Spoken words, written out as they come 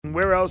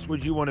Where else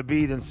would you want to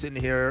be than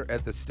sitting here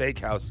at the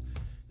steakhouse,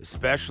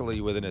 especially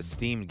with an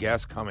esteemed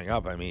guest coming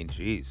up? I mean,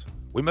 geez.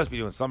 We must be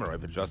doing something right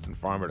for Justin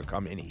Farmer to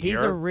come in here.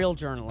 He's a real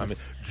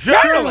journalist.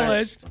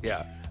 Journalist!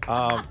 Yeah.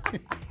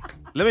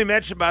 Let me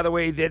mention, by the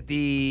way, that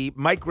the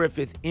Mike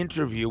Griffith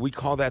interview, we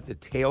call that the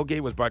tailgate,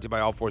 was brought to you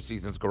by All Four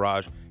Seasons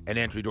Garage and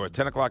Entry Doors.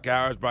 10 o'clock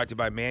hours brought to you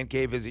by Man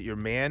Cave. Visit your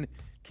Man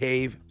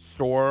Cave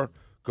store.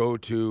 Go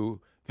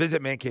to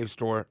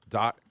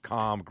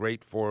visitmancavestore.com.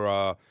 Great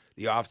for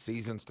the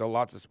off-season, still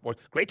lots of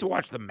sports. Great to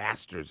watch the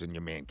Masters in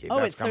your man cave. Oh,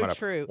 That's it's so coming up.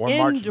 true. Or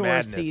March Indoor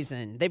Madness.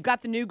 season. They've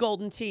got the new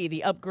Golden Tee,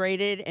 the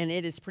upgraded, and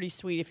it is pretty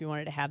sweet if you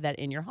wanted to have that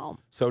in your home.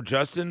 So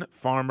Justin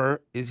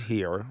Farmer is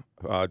here,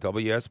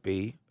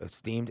 WSB,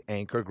 esteemed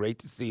anchor. Great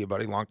to see you,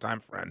 buddy. Longtime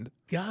friend.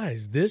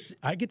 Guys,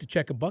 I get to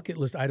check a bucket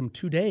list item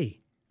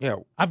today. Yeah.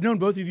 I've known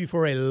both of you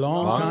for a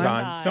long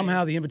time.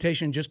 Somehow the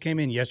invitation just came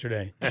in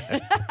yesterday.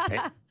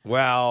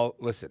 Well,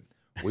 listen.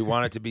 We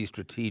wanted to be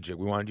strategic.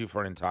 We wanted you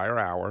for an entire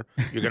hour.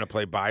 You're going to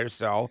play buy or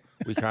sell.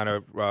 We kind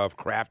of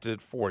crafted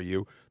it for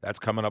you. That's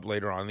coming up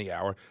later on in the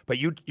hour. But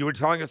you were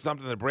telling us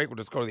something in the break. We'll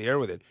just go to the air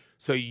with it.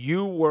 So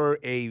you were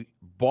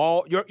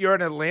you're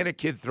an Atlanta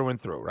kid through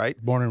and through,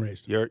 right? Born and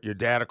raised. Your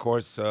dad, of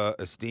course,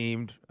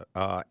 esteemed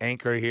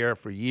anchor here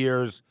for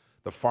years.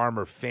 The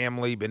Farmer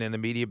family, been in the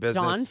media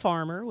business. Don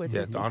Farmer was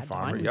his Don dad.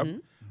 Farmer, Don.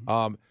 yep.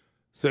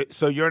 Mm-hmm.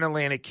 So you're an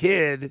Atlanta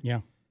kid. Yeah.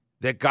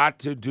 That got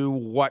to do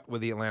what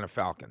with the Atlanta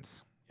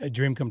Falcons? A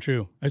dream come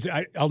true.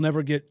 I'll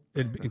never get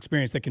an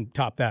experience that can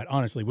top that,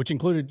 honestly, which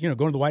included, going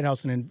to the White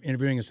House and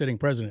interviewing a sitting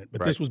president.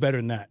 But This was better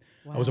than that.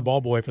 Wow. I was a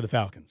ball boy for the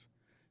Falcons.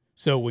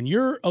 So when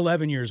you're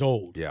 11 years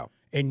old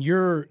and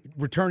you're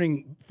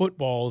returning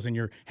footballs and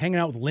you're hanging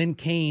out with Lynn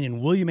Kane and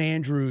William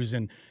Andrews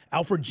and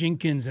Alfred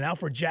Jenkins and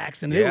Alfred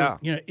Jackson,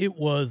 it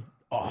was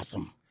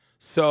awesome.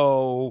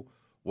 So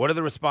what are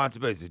the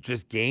responsibilities? Is it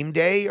just game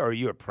day, or are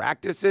you at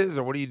practices,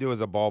 or what do you do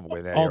as a ball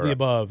boy? All the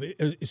above.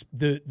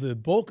 The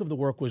bulk of the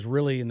work was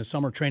really in the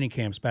summer training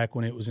camps back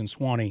when it was in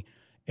Swanee.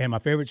 And my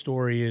favorite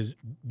story is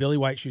Billy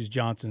White Shoes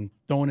Johnson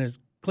throwing his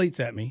cleats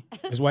at me,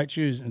 his white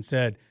shoes, and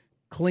said,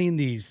 "Clean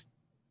these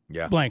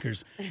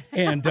blankers."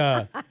 And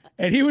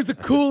he was the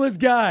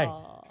coolest guy.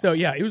 Aww. So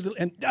it was.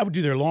 And I would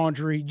do their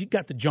laundry. You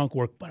got the junk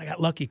work, but I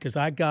got lucky because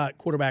I got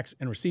quarterbacks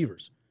and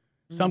receivers.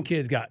 Some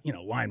kids got,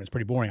 linemen's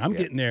pretty boring. I'm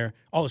getting there,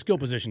 all the skill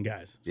position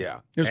guys.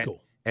 So it was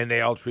cool. And they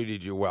all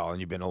treated you well,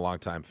 and you've been a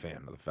long-time fan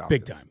of the Falcons.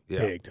 Big time,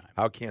 big time.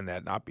 How can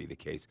that not be the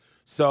case?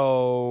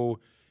 So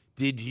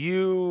did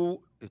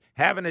you,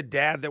 having a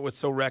dad that was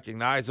so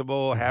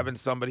recognizable, having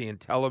somebody in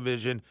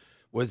television,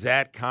 was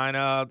that kind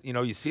of,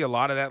 you see a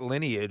lot of that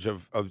lineage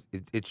of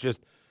it's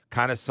just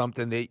kind of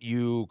something that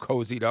you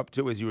cozied up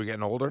to as you were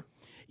getting older?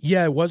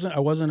 Yeah, I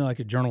wasn't like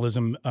a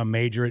journalism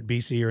major at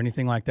BC or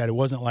anything like that. It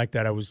wasn't like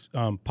that. I was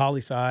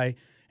poli-sci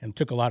and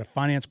took a lot of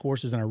finance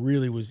courses, and I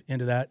really was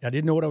into that. I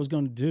didn't know what I was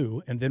going to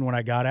do, and then when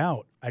I got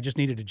out, I just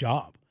needed a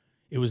job.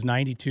 It was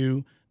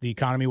 92. The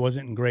economy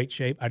wasn't in great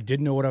shape. I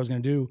didn't know what I was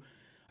going to do.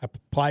 I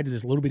applied to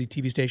this little bitty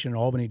TV station in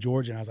Albany,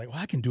 Georgia, and I was like, well,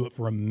 I can do it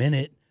for a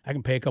minute. I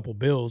can pay a couple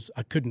bills.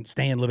 I couldn't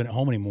stand living at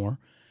home anymore.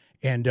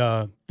 And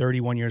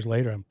 31 years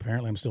later,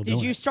 apparently I'm still doing it.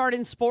 Did you start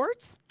in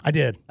sports? I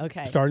did.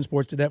 Okay. Started in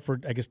sports, did that for,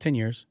 10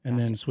 years, and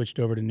then switched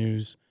over to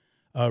news.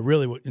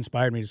 Really what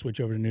inspired me to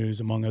switch over to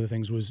news, among other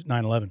things, was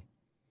 9/11.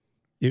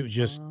 It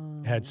just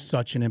had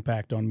such an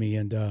impact on me.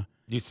 And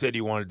you said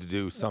you wanted to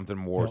do something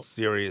more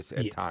serious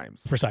at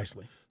times.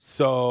 Precisely.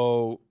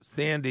 So,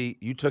 Sandy,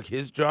 you took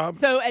his job?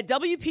 So at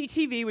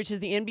WPTV, which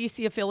is the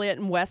NBC affiliate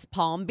in West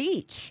Palm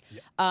Beach,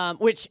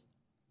 which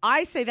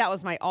I say that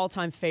was my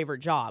all-time favorite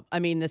job. I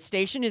mean, the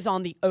station is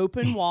on the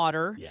open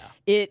water.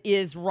 It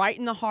is right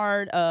in the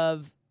heart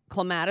of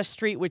Clematis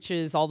Street, which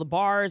is all the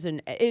bars,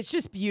 and it's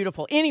just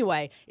beautiful.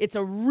 Anyway, it's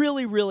a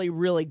really, really,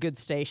 really good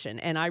station.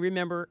 And I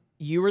remember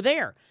you were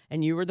there,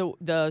 and you were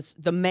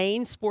the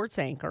main sports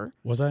anchor.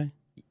 Was I?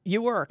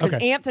 You were, because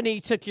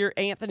Anthony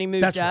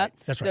moved That's up. Right.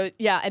 That's right.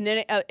 So, and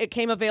then it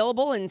came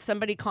available, and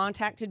somebody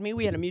contacted me.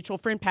 We had a mutual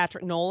friend,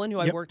 Patrick Nolan, who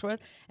I worked with,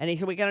 and he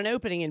said, we got an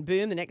opening, and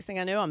boom, the next thing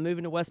I know, I'm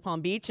moving to West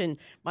Palm Beach, and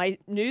my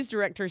news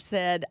director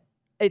said,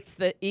 it's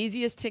the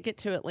easiest ticket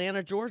to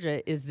Atlanta,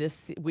 Georgia, is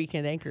this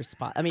weekend anchor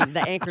spot. I mean,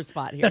 the anchor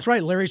spot here. That's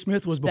right. Larry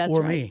Smith was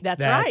before me.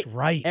 That's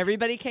right.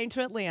 Everybody came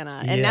to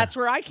Atlanta, and that's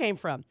where I came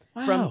from.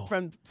 Wow.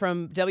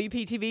 From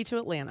WPTV to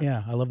Atlanta.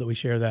 Yeah, I love that we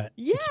share that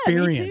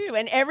experience. Me too.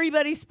 And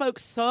everybody spoke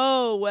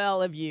so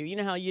well of you. You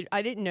know how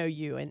I didn't know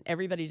you, and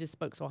everybody just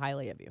spoke so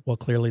highly of you. Well,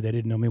 clearly they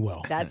didn't know me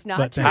well. That's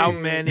not true. How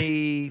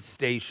many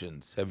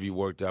stations have you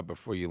worked at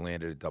before you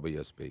landed at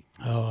WSB?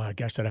 Oh, I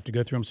guess I'd have to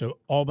go through them. So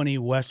Albany,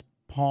 West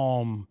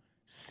Palm,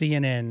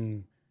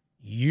 CNN,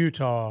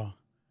 Utah,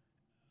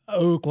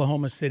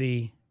 Oklahoma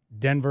City,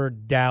 Denver,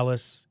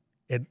 Dallas.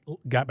 It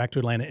got back to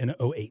Atlanta in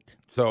 2008.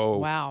 So,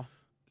 wow.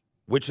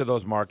 Which of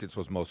those markets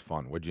was most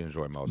fun? What did you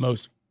enjoy most?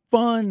 Most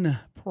fun,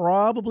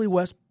 probably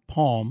West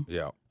Palm.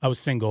 Yeah. I was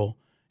single,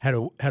 had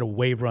a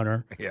wave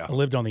runner. Yeah. I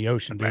lived on the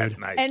ocean, dude. That's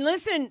nice. And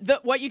listen,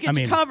 what you get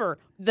to cover,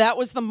 that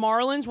was the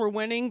Marlins were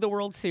winning the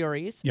World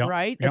Series,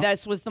 right? Yep.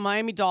 That was the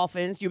Miami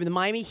Dolphins. The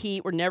Miami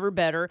Heat were never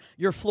better.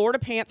 Your Florida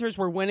Panthers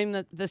were winning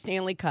the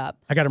Stanley Cup.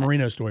 I got a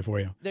Marino story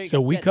for you.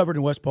 So we covered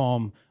in West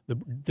Palm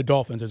the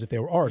Dolphins as if they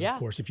were ours, of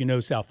course. If you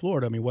know South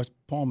Florida, I mean, West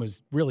Palm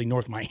is really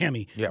North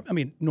Miami. Yep. I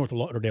mean, north of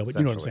Lauderdale, but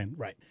you know what I'm saying.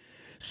 Right.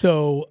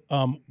 So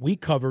we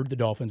covered the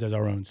Dolphins as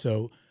our own.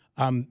 So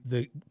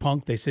the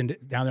Punk, they send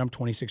it down there. I'm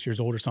 26 years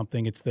old or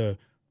something. It's the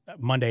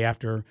Monday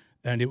after,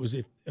 and it was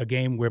a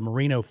game where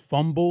Marino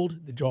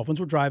fumbled. The Dolphins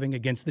were driving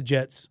against the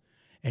Jets,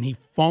 and he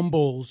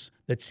fumbles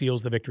that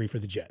seals the victory for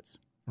the Jets,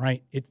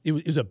 right?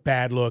 It was a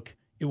bad look.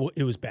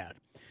 It was bad,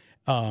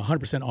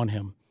 100% on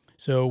him.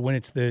 So when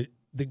it's the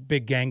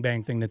big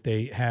gangbang thing that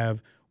they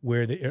have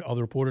where all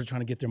the reporters are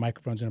trying to get their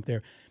microphones in up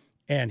there,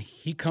 and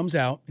he comes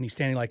out, and he's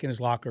standing like in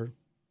his locker,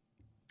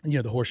 you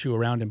know, the horseshoe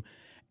around him.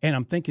 And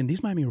I'm thinking,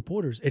 these Miami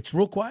reporters, it's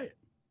real quiet.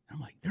 And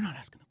I'm like, they're not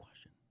asking the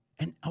question.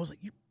 And I was like,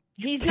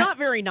 he's not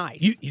very nice.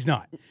 He's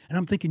not. And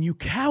I'm thinking, you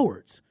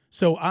cowards.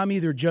 So I'm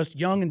either just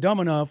young and dumb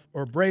enough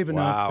or brave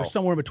enough or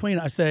somewhere in between.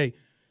 I say,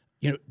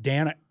 you know,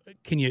 Dan,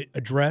 can you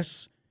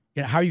address,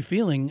 you know, how are you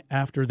feeling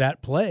after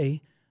that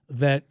play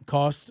that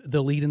cost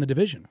the lead in the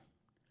division?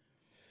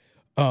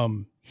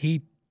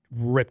 He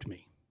ripped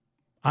me.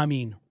 I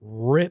mean,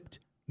 ripped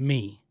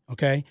me.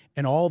 Okay,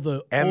 and all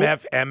the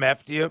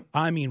MF'd you?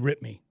 I mean,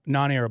 rip me,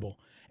 non-airable.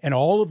 And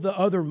all of the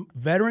other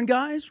veteran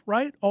guys,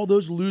 right? All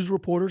those loose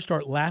reporters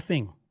start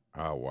laughing.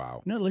 Oh,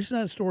 wow. No, listen to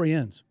how the story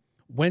ends.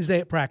 Wednesday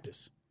at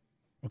practice,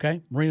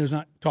 okay? Marino's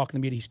not talking to the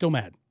media. He's still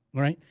mad,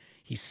 all right?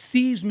 He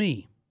sees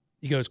me.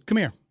 He goes, come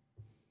here.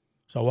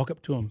 So I walk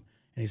up to him,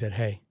 and he said,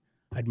 hey,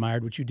 I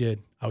admired what you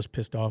did. I was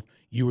pissed off.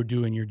 You were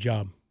doing your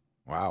job.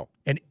 Wow.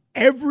 And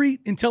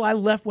until I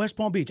left West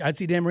Palm Beach, I'd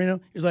see Dan Marino.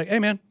 He was like, hey,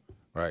 man.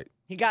 Right.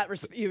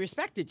 He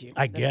respected you.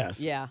 I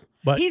guess. Yeah.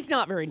 But he's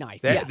not very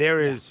nice.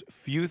 There is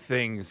few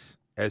things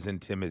as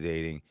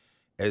intimidating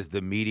as the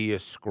media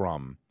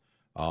scrum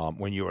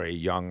when you are a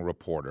young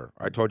reporter.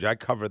 I told you I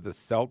covered the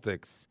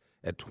Celtics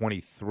at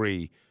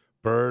 23.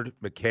 Bird,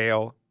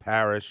 McHale,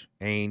 Parrish,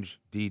 Ainge,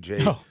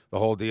 DJ, the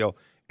whole deal.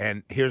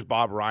 And here's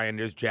Bob Ryan.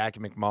 There's Jackie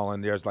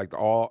McMullen. There's like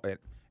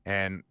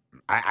and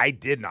I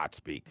did not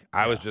speak.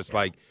 I was just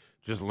like,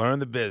 just learn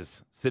the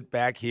biz. Sit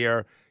back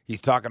here. He's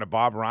talking to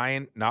Bob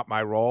Ryan, not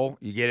my role.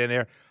 You get in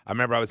there. I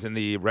remember I was in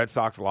the Red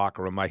Sox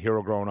locker room. My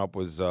hero growing up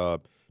was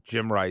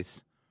Jim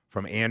Rice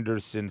from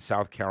Anderson,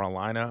 South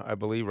Carolina, I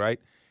believe, right?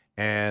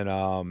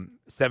 And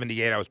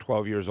 78, I was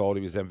 12 years old.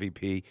 He was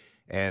MVP.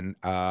 And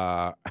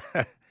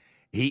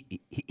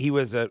he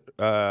was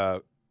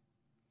a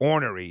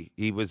ornery.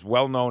 He was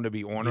well known to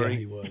be ornery. Yeah,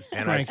 he was.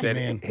 And I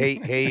said,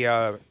 hey,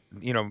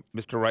 you know,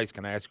 Mr. Rice,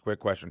 can I ask a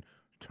quick question?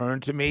 Turn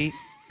to me.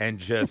 And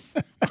just,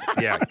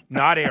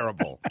 not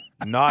airable.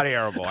 Not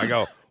airable. I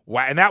go,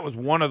 wow. And that was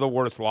one of the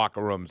worst locker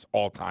rooms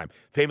all time.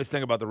 Famous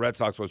thing about the Red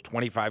Sox was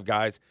 25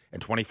 guys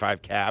and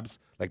 25 cabs.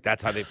 Like,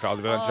 that's how they felt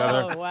about each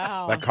other. Oh,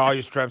 wow. Like, Carl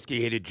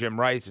Yastrzemski hated Jim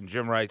Rice, and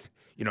Jim Rice,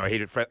 you know,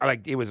 hated Fred.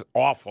 Like, it was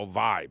awful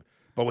vibe.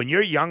 But when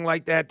you're young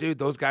like that, dude,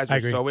 those guys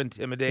are so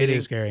intimidating. It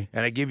is scary.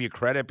 And I give you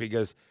credit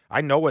because I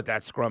know what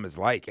that scrum is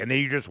like. And then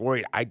you're just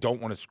worried, I don't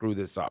want to screw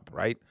this up,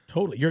 right?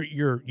 Totally.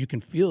 You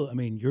can feel, I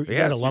mean, you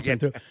got a lump in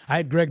through. I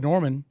had Greg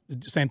Norman,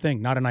 same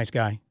thing, not a nice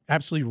guy.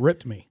 Absolutely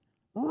ripped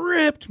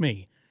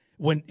me.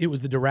 When it was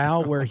the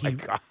Doral where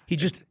he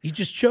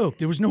just choked.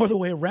 There was no other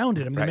way around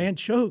it. I mean, the man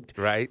choked.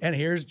 Right. And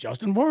here's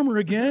Justin Varmer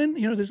again.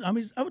 You know,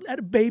 I had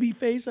a baby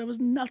face. I was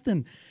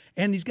nothing.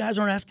 And these guys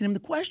aren't asking him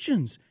the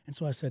questions. And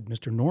so I said,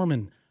 Mr.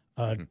 Norman,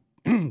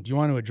 do you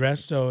want to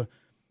address,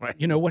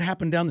 you know, what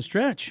happened down the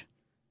stretch?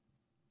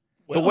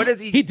 Well, so what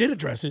does he? He did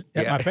address it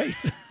at my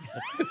face.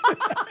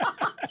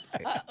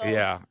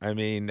 Yeah, I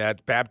mean,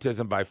 that's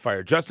baptism by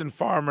fire. Justin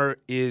Farmer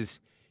is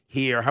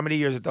here. How many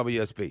years at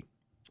WSB?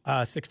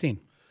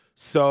 16.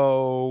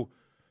 So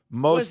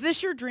was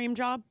this your dream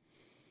job?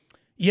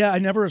 Yeah, I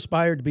never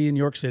aspired to be in New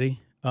York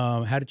City.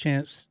 Had a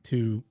chance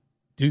to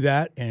do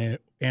that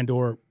and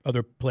or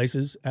other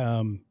places.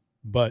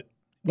 But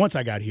once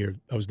I got here,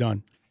 I was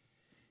done.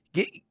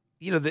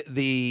 You know,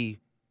 the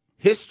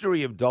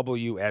history of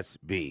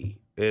WSB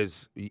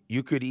is,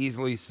 you could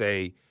easily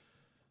say,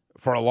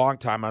 for a long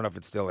time, I don't know if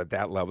it's still at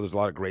that level. There's a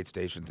lot of great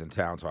stations in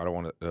town, so I don't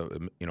want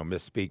to,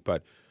 misspeak.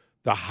 But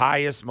the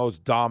highest,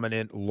 most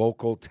dominant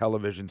local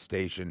television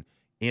station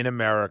in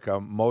America,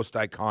 most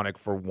iconic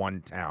for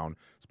one town,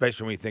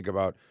 especially when you think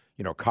about,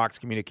 Cox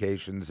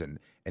Communications and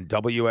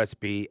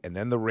WSB and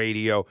then the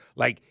radio.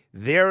 Like,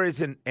 there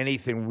isn't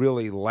anything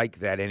really like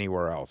that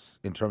anywhere else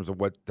in terms of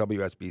what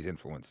WSB's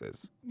influence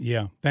is.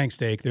 Yeah, thanks,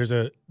 Steak. There's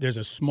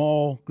a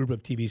small group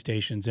of TV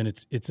stations, and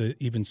it's an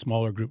even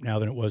smaller group now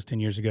than it was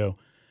 10 years ago.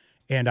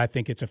 And I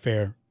think it's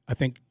fair. I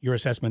think your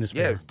assessment is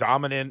fair. Yeah, it's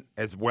dominant,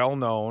 as well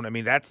known. I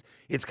mean,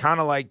 it's kind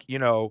of like,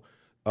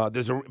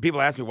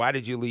 people ask me, why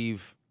did you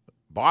leave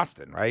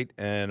Boston, right?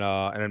 And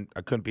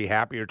I couldn't be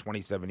happier.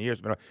 27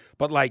 years,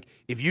 but like,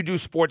 if you do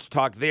sports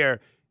talk there,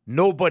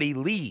 nobody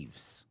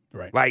leaves.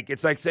 Right. Like,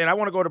 it's like saying, I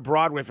want to go to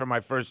Broadway for my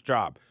first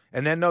job.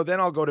 And then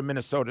I'll go to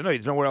Minnesota. No,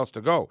 there's nowhere else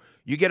to go.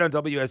 You get on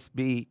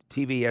WSB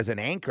TV as an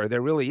anchor,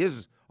 there really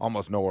is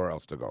almost nowhere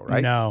else to go,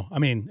 right? No, I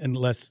mean,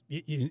 unless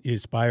you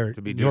aspire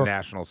to be doing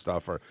national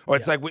stuff. Or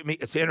it's like with me,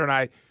 Sandra and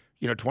I,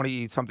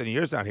 20-something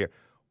years down here.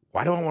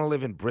 Why do I want to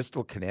live in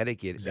Bristol,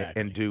 Connecticut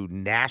and do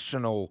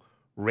national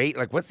rate?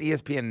 Like, what's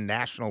ESPN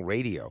national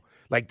radio?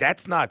 Like,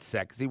 that's not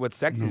sexy. What's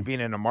sexy is being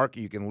in a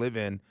market you can live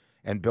in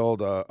and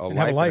build a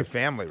life and a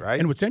family, right?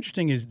 And what's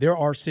interesting is there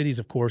are cities,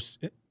 of course,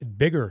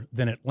 bigger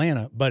than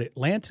Atlanta, but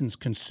Atlantans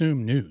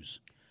consume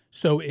news.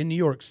 So in New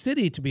York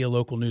City, to be a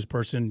local news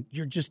person,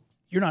 you're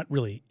not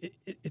really.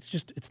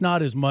 It's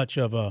not as much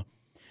of a.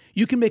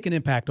 You can make an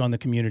impact on the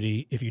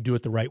community if you do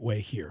it the right way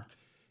here.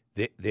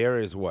 There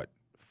is what?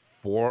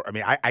 I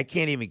mean, I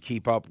can't even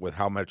keep up with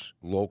how much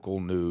local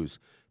news.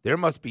 There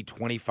must be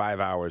 25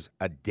 hours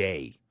a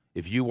day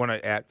if you want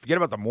to. Forget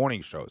about the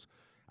morning shows.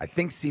 I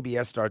think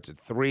CBS starts at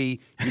 3.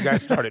 You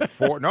guys start at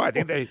 4. No, I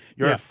think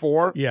you're at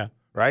 4. Yeah.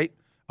 Right.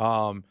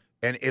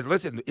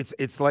 Listen,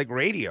 it's like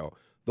radio.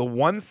 The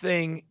one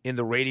thing in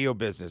the radio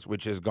business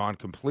which has gone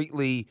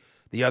completely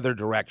the other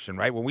direction.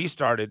 Right. When we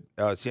started,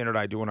 Sandra and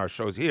I doing our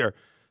shows here,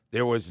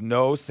 there was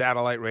no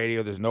satellite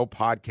radio. There's no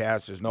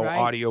podcast. There's no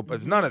audio.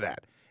 There's none of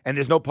that. And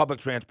there's no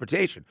public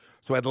transportation.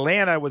 So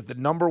Atlanta was the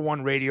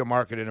 #1 radio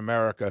market in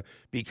America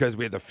because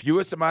we had the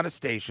fewest amount of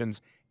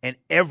stations and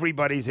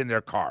everybody's in their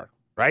car,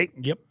 right?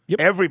 Yep.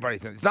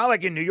 Everybody's in. It's not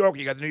like in New York,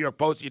 you got the New York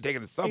Post, you're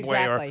taking the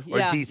subway or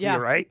DC,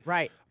 right?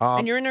 Right.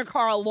 And you're in your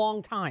car a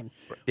long time.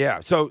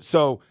 Yeah.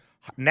 So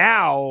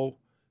now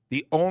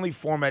the only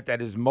format that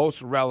is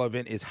most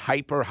relevant is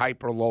hyper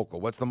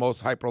local. What's the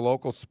most hyper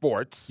local?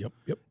 Sports.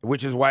 Yep.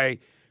 Which is why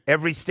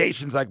every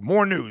station's like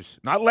more news,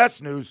 not less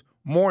news.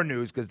 More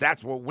news, because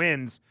that's what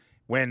wins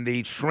when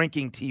the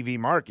shrinking TV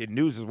market,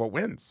 news is what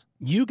wins.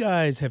 You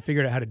guys have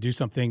figured out how to do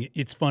something.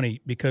 It's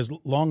funny because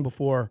long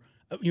before,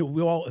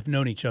 we all have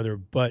known each other,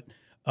 but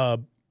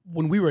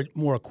when we were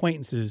more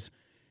acquaintances,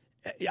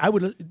 I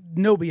would,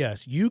 no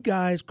BS, you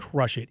guys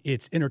crush it.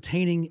 It's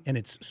entertaining and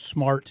it's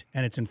smart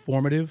and it's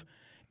informative.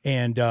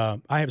 And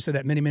I have said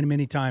that many, many,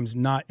 many times,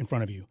 not in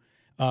front of you.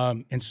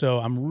 And so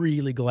I'm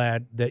really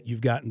glad that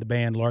you've gotten the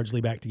band largely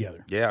back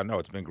together. Yeah, no,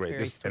 it's been great.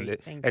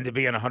 And to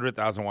be on a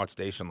 100,000-watt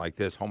station like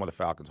this, home of the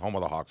Falcons, home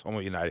of the Hawks, home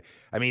of United.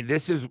 I mean,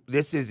 this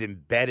is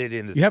embedded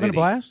in the city. You having a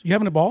blast? You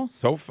having a ball?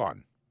 So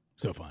fun.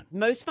 So fun.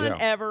 Most fun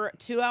ever.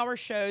 2-hour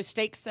show.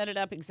 Steak set it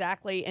up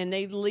exactly, and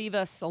they leave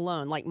us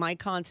alone. Like Mike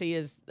Conti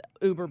is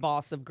uber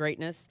boss of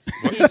greatness.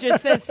 He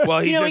just says,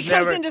 he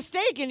comes into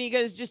Steak and he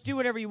goes, just do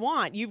whatever you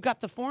want. You've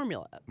got the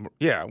formula.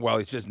 Yeah, well,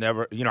 it's just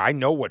never, I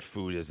know what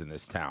food is in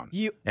this town.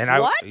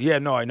 What? Yeah,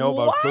 no, I know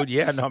about food.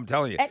 Yeah, no, I'm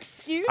telling you.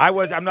 Excuse me?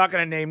 I'm not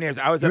going to name names.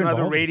 I was at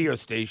another radio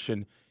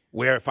station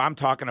where if I'm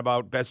talking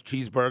about best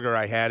cheeseburger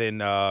I had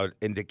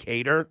in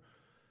Decatur,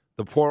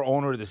 the poor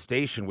owner of the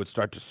station would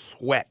start to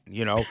sweat,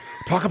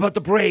 Talk about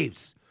the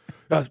Braves.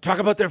 Talk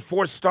about their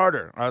 4th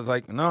starter. I was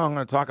like, no, I'm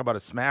going to talk about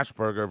a smash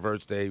burger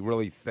versus a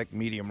really thick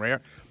medium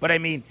rare. But, I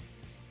mean,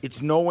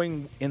 it's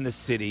knowing in the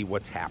city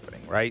what's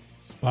happening, right?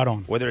 Spot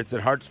on. Whether it's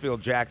at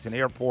Hartsfield-Jackson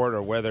Airport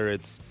or whether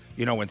it's,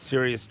 when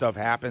serious stuff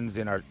happens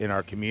in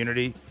our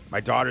community. My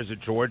daughter's at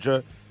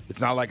Georgia. It's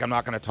not like I'm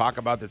not going to talk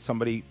about that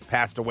somebody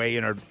passed away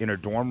in her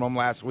dorm room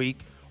last week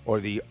or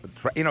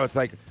it's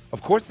like,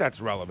 of course that's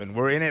relevant.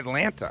 We're in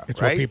Atlanta,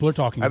 It's right? what people are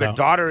talking about. I have a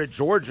daughter at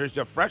Georgia. She's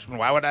a freshman.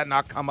 Why would that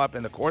not come up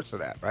in the course of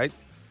that, right?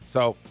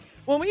 So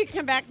when we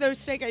come back, though,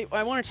 Steak,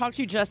 I want to talk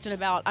to you, Justin,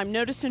 about I'm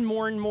noticing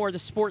more and more the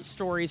sports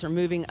stories are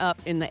moving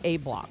up in the A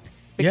block.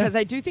 Because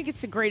I do think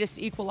it's the greatest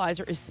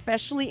equalizer,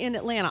 especially in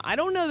Atlanta. I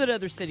don't know that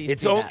other cities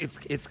do that.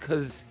 It's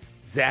because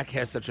Zach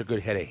has such a good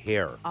head of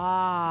hair.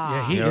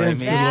 Yeah, he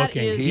is good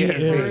looking. He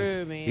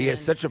is. Man. He is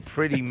such a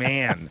pretty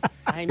man.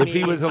 If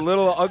he was a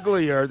little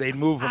uglier, they'd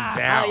move him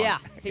down. Oh, yeah.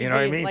 You know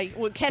what I mean?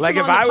 We'll catch him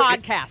on the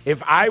podcast.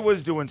 If I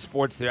was doing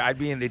sports there, I'd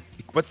be in the,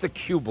 what's the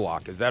Q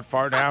block? Is that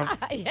far down?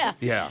 Yeah.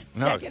 Yeah.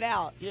 No, check it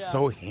out. Yeah.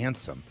 So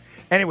handsome.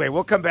 Anyway,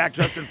 we'll come back,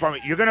 Justin Farmer.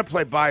 You're going to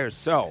play buy or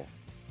sell,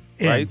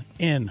 right?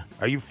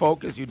 Are you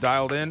focused? You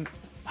dialed in?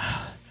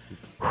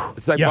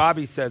 It's like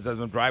Bobby says as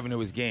I'm driving to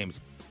his games.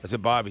 I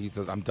said, Bobby, he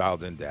says, I'm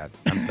dialed in, Dad.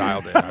 I'm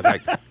dialed in. I was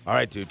like, all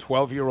right, dude,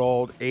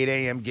 12-year-old, 8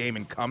 a.m. game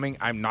incoming.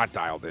 I'm not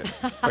dialed in.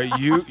 But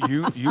you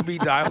be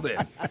dialed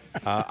in.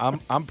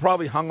 I'm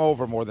probably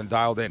hungover more than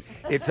dialed in.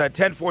 It's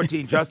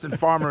 10:14. Justin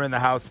Farmer in the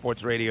house,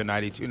 Sports Radio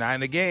 92.9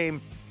 The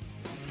Game.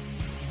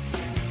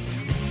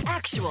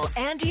 Actual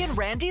Andy and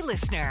Randy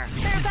listener.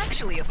 There's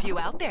actually a few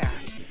out there.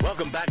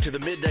 Welcome back to the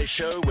Midday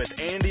Show with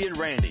Andy and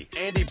Randy.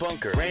 Andy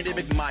Bunker, Randy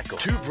McMichael,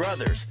 two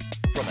brothers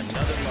from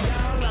another mother.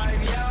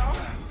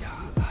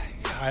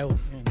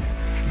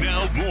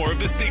 Now more of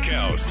the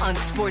Steakhouse on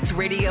Sports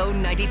Radio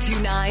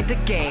 92.9 The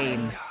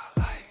Game.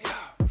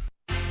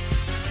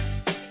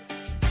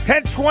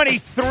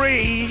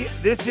 10:23.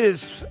 This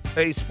is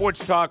a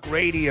sports talk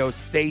radio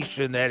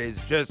station that is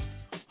just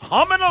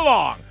humming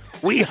along.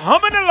 We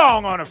humming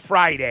along on a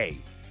Friday.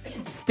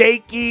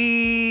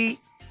 Steaky,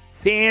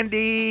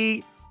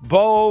 Sandy,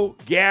 Bo,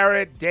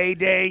 Garrett,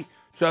 Day,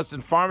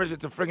 Justin Farmers.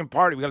 It's a friggin'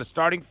 party. We got a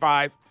starting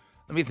five.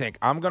 Let me think.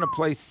 I'm going to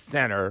play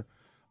center.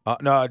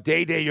 No,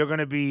 Day, you're going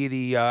to be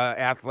the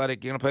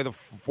athletic. You're going to play the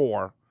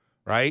 4,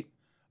 right?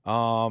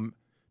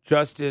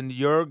 Justin,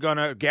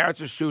 Garrett's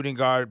a shooting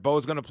guard.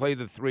 Bo's going to play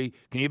the 3.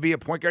 Can you be a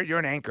point guard? You're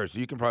an anchor, so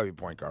you can probably be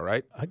a point guard,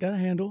 right? I got a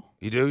handle.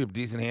 You do? You have a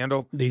decent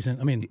handle?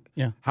 Decent. I mean,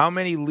 yeah. How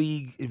many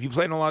leagues? Have you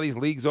played in a lot of these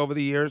leagues over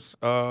the years?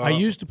 I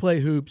used to play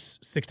hoops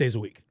 6 days a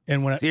week.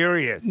 And when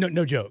Serious?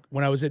 No joke.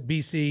 When I was at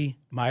BC,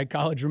 my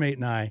college roommate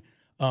and I,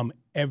 I'm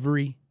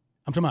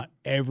talking about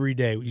every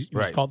day. We used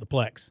to call it the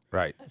Plex.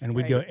 Right. And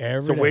we'd go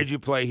every So day. where'd you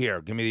play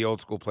here? Give me the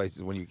old school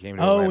places when you came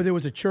to Oh, Atlanta. there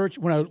was a church.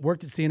 When I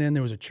worked at CNN,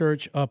 there was a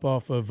church up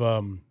off of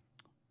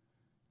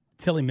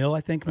Tilly Mill,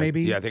 I think,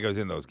 maybe. Yeah, I think I was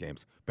in those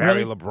games.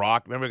 Barry Really?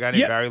 LeBrock. Remember a guy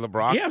named Barry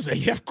LeBrock?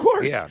 Yeah, of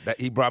course. Yeah,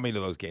 he brought me to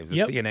those games, the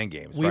CNN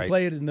games, We right?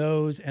 played in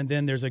those, and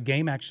then there's a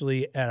game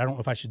actually at, I don't know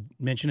if I should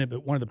mention it,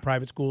 but one of the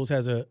private schools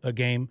has a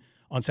game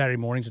on Saturday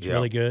mornings. It's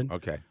really good.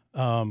 Okay.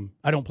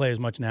 I don't play as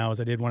much now as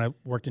I did when I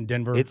worked in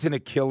Denver. It's an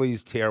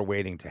Achilles tear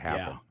waiting to happen.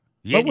 Yeah.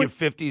 You get in But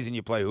your 50s and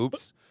you play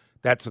hoops,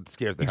 that's what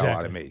scares the hell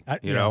out of me.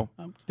 You know?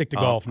 I stick to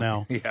golf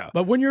now. Yeah.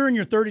 But when you're in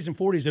your 30s and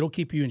 40s, it'll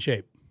keep you in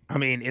shape. I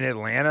mean, in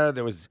Atlanta,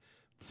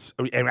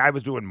 and I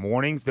was doing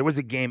mornings. There was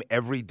a game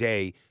every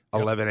day,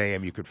 11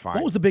 a.m. you could find.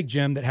 What was the big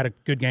gym that had a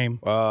good game?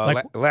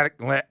 Athletic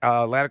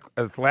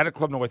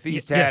Club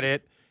Northeast had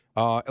it,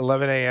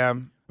 11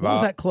 a.m. What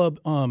was that club?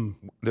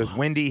 There's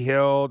Windy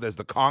Hill. There's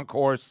the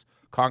Concourse.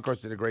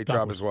 Concourse did a great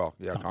job as well.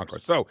 Yeah,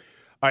 Concourse. So, all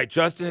right,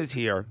 Justin is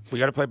here. We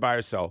got to play by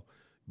yourself.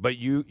 But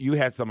you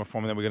had something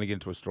for me, then we're going to get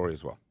into a story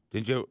as well.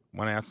 Didn't you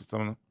want to ask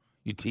something?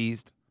 You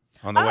teased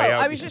on the way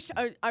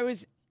out? I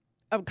was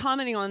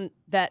commenting on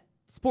that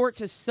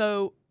sports is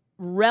so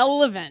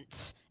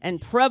relevant and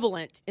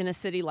prevalent in a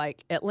city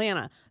like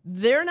Atlanta.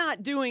 They're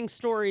not doing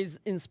stories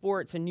in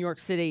sports in New York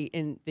City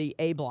in the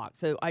A block.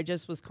 So I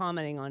just was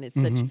commenting on it.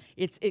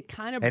 It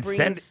kind of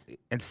brings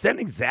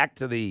sending Zach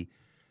to the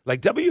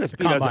WSB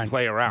doesn't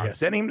play around. Yes.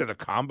 Sending him to the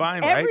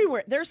combine, right?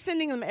 everywhere. They're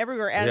sending them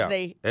everywhere as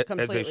they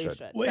completely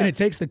should. Well, and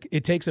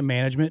it takes a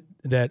management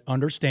that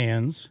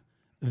understands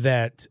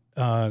that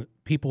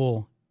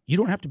people. You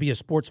don't have to be a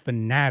sports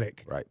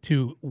fanatic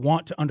to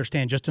want to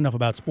understand just enough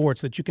about sports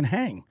that you can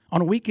hang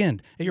on a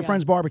weekend at your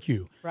friend's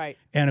barbecue. Right.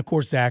 And of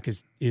course, Zach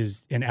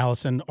is and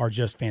Allison are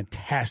just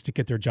fantastic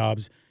at their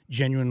jobs.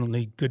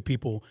 Genuinely good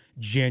people.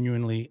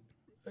 Genuinely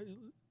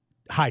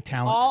high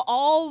talent.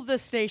 All the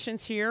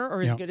stations here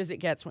are as good as it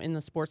gets in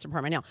the sports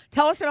department. Now,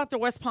 tell us about the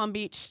West Palm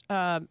Beach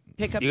pickup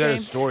game. You got a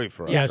story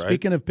for us, Yeah, right?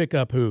 speaking of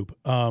pickup hoop,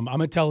 I'm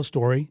going to tell a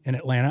story in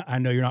Atlanta. I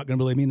know you're not going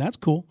to believe me, and that's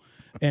cool.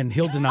 And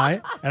he'll deny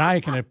it. And I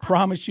can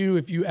promise you,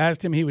 if you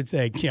asked him, he would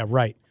say, yeah,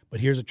 right. But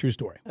here's a true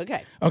story.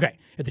 Okay.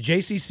 At the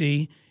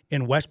JCC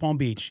in West Palm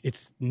Beach,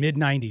 it's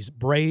mid-'90s.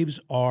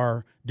 Braves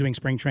are doing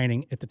spring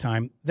training at the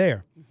time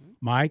there. Mm-hmm.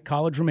 My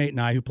college roommate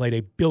and I, who played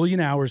 1 billion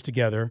hours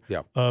together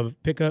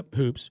of pickup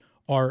hoops,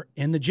 are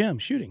in the gym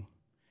shooting.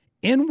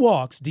 In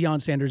walks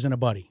Deion Sanders and a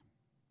buddy.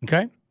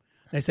 Okay?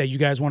 They say, you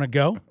guys want to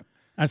go?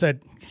 I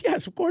said,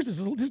 yes, of course. This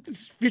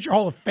is future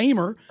Hall of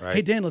Famer. Right.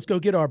 Hey, Dan, let's go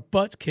get our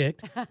butts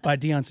kicked by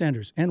Deion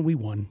Sanders. And we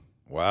won.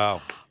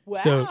 Wow.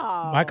 So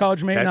my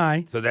college rate and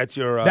I. So that's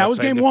your. That was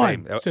game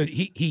one. Fame. So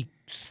he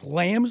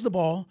slams the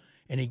ball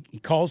and he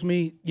calls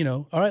me.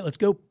 All right, let's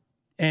go,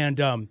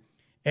 and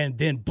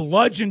then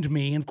bludgeoned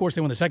me. And of course,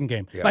 they won the second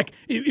game. Yeah. Like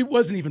it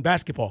wasn't even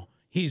basketball.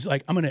 He's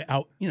like, I'm gonna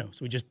out. So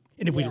we just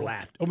we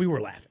laughed. Oh, we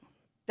were laughing.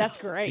 That's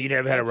great. So you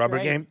never had a rubber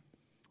game?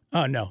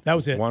 No, that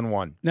was it.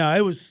 1-1. No,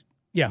 it was.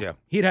 Yeah,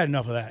 he'd had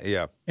enough of that.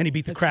 Yeah, and he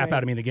beat the crap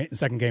out of me in the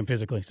second game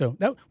physically. So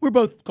we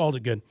both called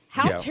it good.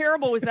 How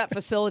terrible was that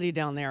facility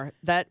down there?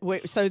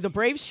 So the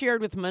Braves shared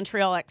with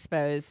Montreal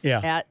Expos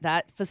at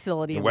that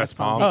facility in West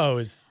Palm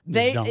Beach.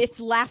 Oh, it's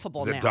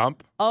laughable now. It was a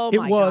dump? Oh,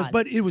 my God.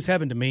 But it was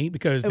heaven to me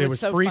because there was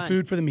so free fun.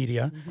 food for the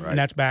media, and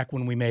that's back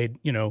when we made.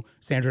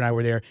 Sandra and I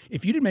were there.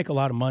 If you didn't make a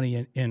lot of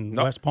money in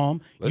West Palm,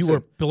 you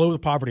were below the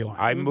poverty line.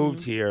 I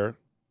moved here.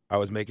 I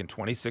was making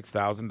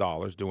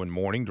 $26,000 doing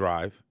morning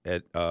drive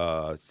at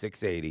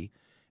 680.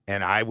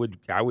 And I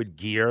would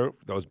gear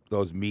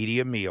those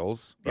media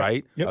meals,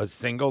 right? Yep. I was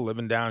single,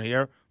 living down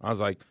here. I was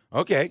like,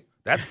 okay,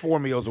 that's 4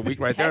 meals a week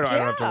right there. I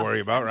don't have to worry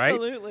about, right?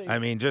 Absolutely. I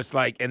mean, just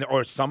like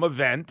or some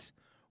event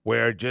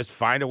where just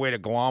find a way to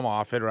glom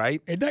off it,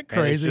 right? Isn't that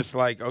crazy? And it's just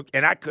like, okay,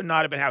 and I could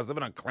not have been. I was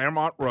living on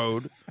Claremont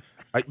Road.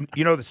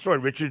 You know the story.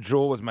 Richard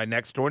Jewell was my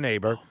next door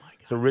neighbor. Oh my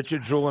God, so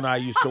Richard Jewell and I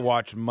used to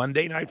watch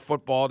Monday Night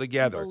Football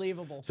together.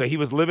 Unbelievable. So he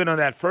was living on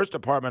that first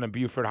apartment on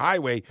Buford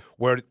Highway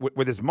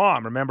with his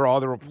mom. Remember all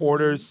the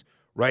reporters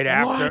right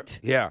after? What?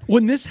 Yeah.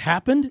 When this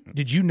happened,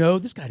 did you know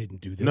this guy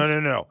didn't do this?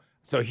 No.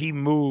 So he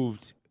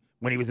moved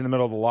when he was in the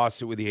middle of the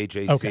lawsuit with the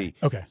HAC.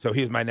 Okay. So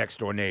he was my next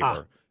door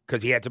neighbor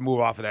because he had to move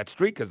off of that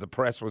street because the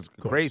press was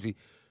crazy.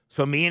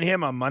 So me and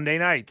him on Monday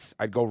nights,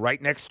 I'd go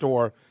right next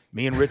door.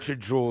 Me and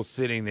Richard Jewell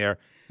sitting there.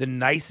 The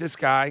nicest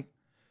guy.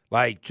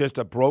 like just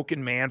a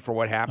broken man for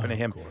what happened to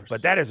him.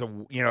 But that is a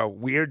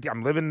weird.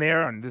 I'm living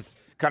there on this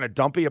kind of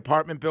dumpy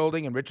apartment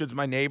building, and Richard's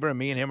my neighbor, and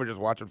me and him are just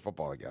watching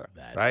football together.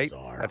 That's right?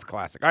 bizarre. That's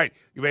classic. All right,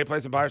 you ready to play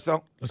some buy or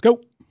sell? Let's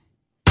go.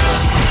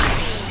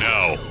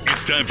 Now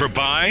it's time for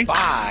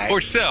buy or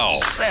sell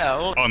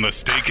on the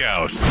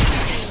Steakhouse.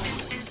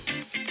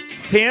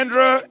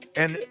 Sandra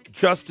and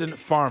Justin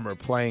Farmer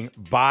playing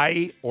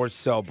buy or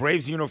sell.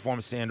 Braves uniform,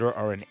 Sandra,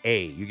 are an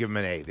A. You give them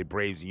an A. The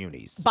Braves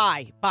unis.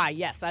 Buy.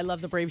 Yes, I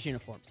love the Braves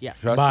uniforms.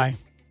 Yes. Justin? Bye.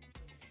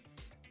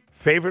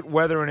 Favorite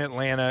weather in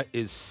Atlanta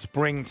is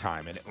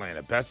springtime in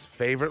Atlanta. Best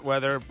favorite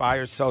weather, buy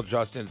or sell,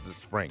 Justin, is the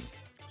spring.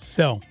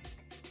 Sell.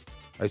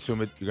 I assume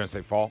you're going to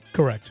say fall?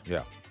 Correct.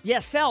 Yeah.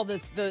 Yes, sell the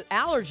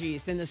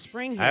allergies in the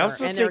spring here. I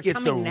also and think they're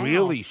it's a coming now.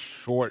 really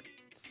short,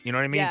 you know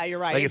what I mean? Yeah, you're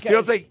right. Like It it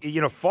feels goes-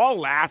 like, fall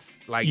lasts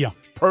like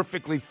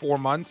perfectly 4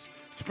 months.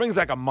 Spring's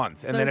like a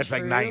month, and So then it's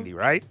like true. 90,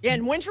 right? Yeah,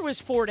 and winter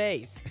was 4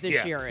 days this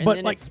Yeah. year, and But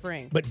then like it's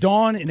spring. But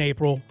dawn in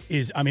April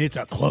is, it's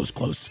a close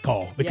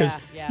call because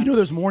Yeah.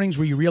 those mornings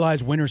where you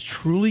realize winter's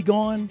truly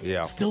gone.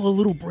 Yeah. Still a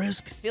little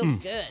brisk.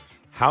 Feels good.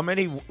 How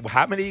many years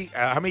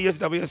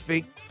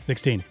WSB?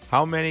 16.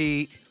 How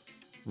many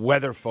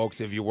weather folks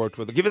have you worked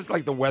with? Give us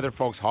like the Weather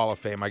Folks Hall of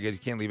Fame. I guess you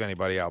can't leave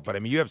anybody out,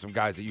 but you have some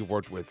guys that you've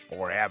worked with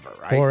forever,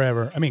 right?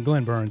 Forever.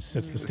 Glenn Burns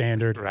sets the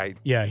standard. Right.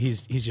 Yeah,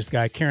 he's just a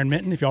guy. Karen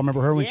Minton, if y'all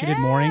remember her when she did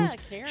mornings,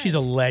 Karen. she's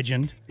a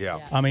legend. Yeah.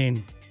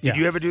 Yeah. Did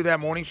you ever do that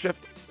morning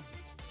shift?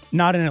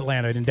 Not in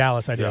Atlanta. In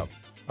Dallas, I did. Yeah.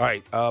 All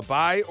right.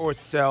 Buy or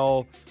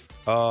sell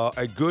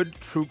a good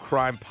true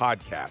crime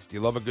podcast. Do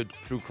you love a good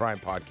true crime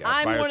podcast?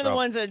 I'm Buy or one of the sell?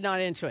 ones that are not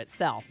into it.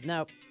 Sell.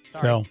 Nope.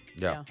 Sorry. So,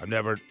 Yeah. I've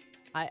never.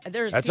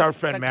 There's That's people- our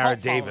friend it's a Mara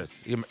cult following.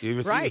 Davis.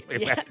 You Right.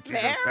 Yeah, She's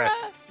Mara. upset.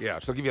 Yeah,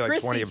 she'll give you like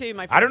Christy, 20. too,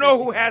 my I friend don't know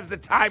who Christy. has the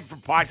time for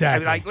podcasts.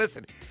 Exactly. Like,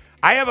 listen,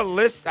 I have a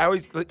list.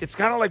 It's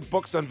kind of like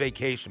books on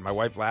vacation. My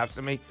wife laughs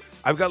at me.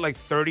 I've got like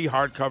 30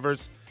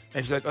 hardcovers,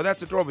 and she's like, "Oh,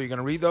 that's adorable. You're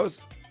gonna read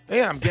those?"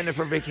 Yeah, I'm getting it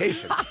from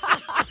vacation.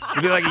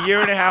 It'll be like a year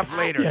and a half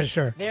later. Yeah,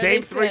 sure. There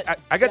Same they three. sit.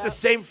 I got the Yep.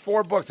 same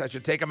 4 books. I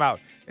should take them out.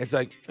 It's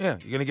like, yeah,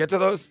 you gonna get to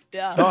those?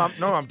 Yeah.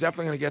 No, I'm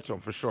definitely gonna get to them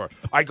for sure.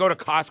 I go to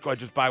Costco. I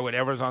just buy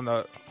whatever's on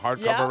the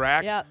hardcover Yeah,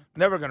 rack. yeah.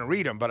 Never gonna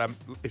read them, but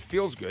it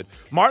feels good.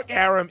 Mark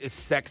Aram is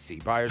sexy.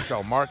 Buy or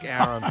sell. Mark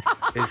Aram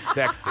is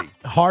sexy.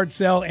 hard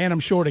sell, and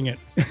I'm shorting it.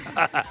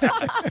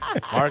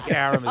 Mark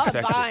Aram is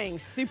sexy. Buying.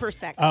 Super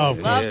sexy. Oh,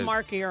 Love he is.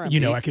 Mark Aram.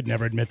 I could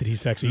never admit that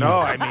he's sexy. No,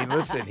 I mean,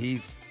 listen,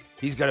 he's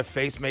got a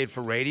face made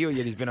for radio,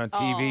 yet he's been on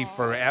TV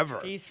forever.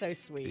 He's so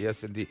sweet.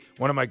 Yes, indeed.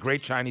 One of my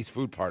great Chinese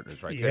food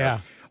partners right Yeah.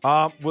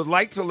 there. Would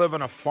like to live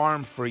on a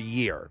farm for a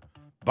year.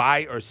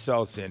 Buy or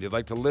sell, Sandy? You'd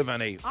like to live on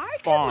a I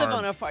farm. could live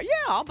on a farm. Yeah,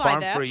 I'll buy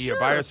farm that. for a year. Sure.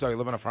 Buy or sell? You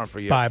live on a farm for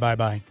a year.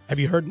 Bye. Have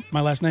you heard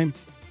my last name?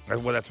 Well,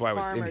 that's why I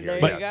was Farmer, in here.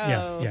 there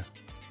yes.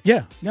 you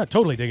go. Yeah,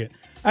 totally dig it.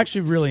 I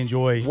actually really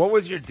enjoy What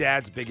was your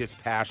dad's biggest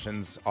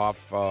passions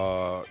off,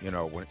 when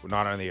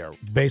not on the air?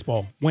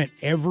 baseball. Went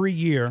every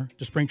year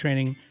to spring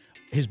training.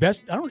 His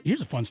best,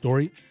 here's a fun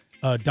story.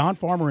 Don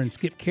Farmer and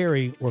Skip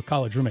Carey were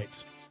college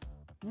roommates.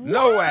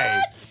 No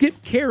way.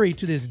 Skip Carey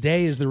to this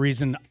day is the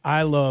reason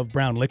I love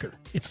brown liquor.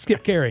 It's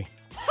Skip Carey.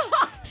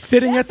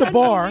 Sitting at the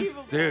bar,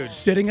 Dude.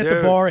 sitting at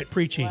the bar at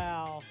Preachy.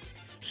 Wow.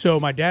 So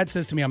my dad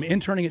says to me, I'm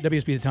interning at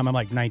WSB at the time. I'm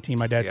like 19.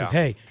 My dad says,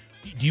 hey,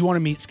 do you want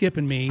to meet Skip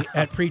and me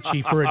at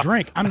Preachy for a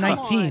drink? I'm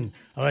 19.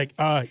 I'm like,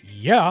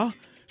 yeah.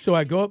 So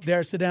I go up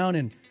there, sit down,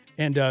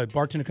 and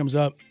bartender comes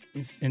up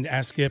and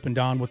asks Skip and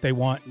Don what they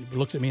want. He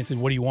looks at me and says,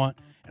 what do you want?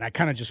 And I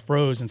kind of just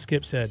froze, and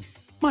Skip said,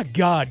 my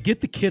God,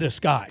 get the kid a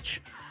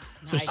scotch.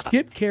 So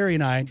Skip Carey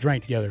and I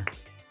drank together.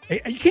 Hey,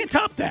 you can't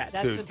top that.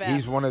 That's the Dude, best.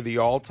 he's one of the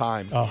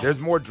all-time. Oh.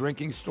 There's more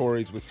drinking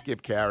stories with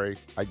Skip Carey,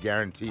 I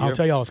guarantee you. I'll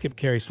tell you all a Skip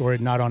Carey story,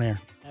 not on air.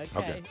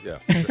 Okay. Yeah.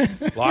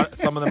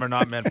 Some of them are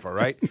not meant for,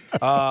 right?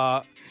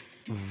 Well,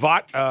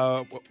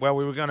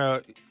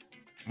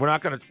 we're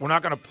not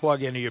gonna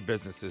plug any of your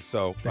businesses.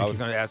 So I was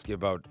gonna ask you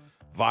about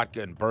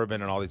vodka and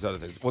bourbon and all these other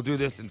things. We'll do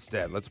this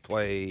instead. Let's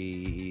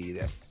play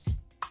this.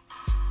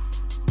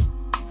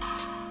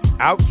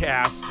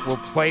 Outcast will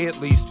play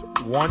at least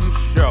one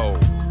show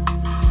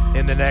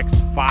in the next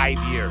 5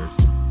 years.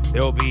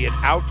 There will be an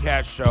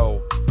Outcast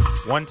show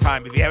one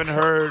time. If you haven't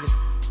heard,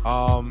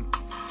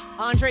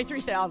 Andre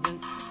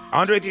 3000.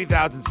 Andre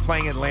 3000 is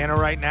playing Atlanta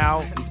right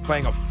now. He's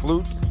playing a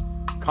flute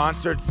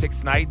concert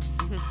 6 nights.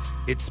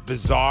 It's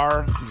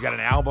bizarre. He's got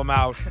an album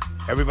out.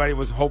 Everybody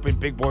was hoping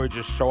Big Boy would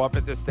just show up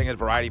at this thing at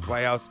Variety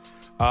Playhouse.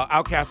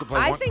 Outcast will play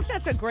I think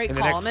that's a great in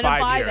the call. next I'm going to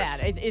 5 buy years.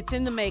 that. It's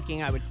in the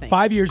making, I would think.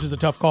 5 years is a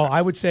tough call.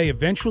 I would say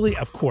eventually,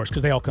 of course,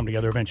 because they all come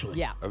together eventually.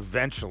 Yeah.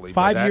 Eventually.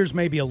 5 but years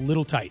may be a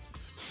little tight.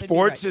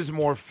 Sports is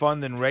more fun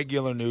than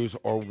regular news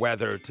or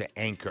weather to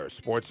anchor.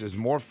 Sports is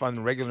more fun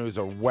than regular news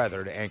or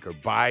weather to anchor.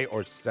 Buy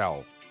or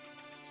sell.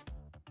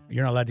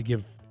 You're not allowed to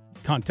give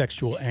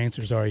contextual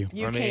answers, are you?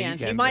 You I mean, can. you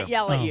can, He might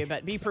yeah. yell at you,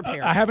 but be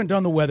prepared. I haven't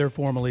done the weather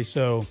formally,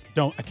 so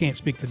I can't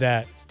speak to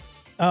that.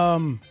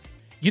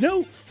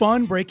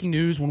 Fun breaking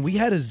news, when we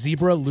had a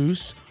zebra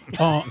loose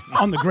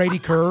on the Grady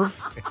Curve,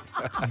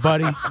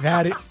 buddy,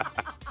 had it.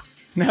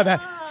 Now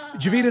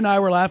Javita and I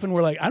were laughing.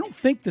 We're like, I don't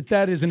think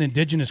that is an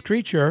indigenous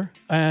creature.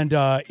 And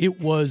it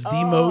was the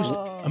most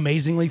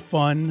amazingly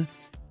fun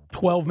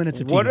 12 minutes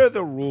of TV. What are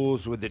the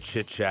rules with the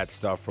chit-chat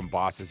stuff from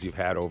bosses you've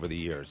had over the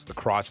years? The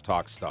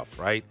crosstalk stuff,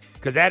 right?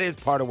 Because that is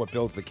part of what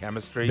builds the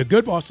chemistry. The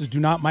good bosses do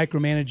not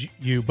micromanage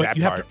you, but That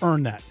you have part. to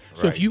earn that.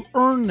 So Right. if you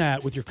earn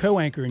that with your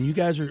co-anchor and you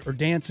guys are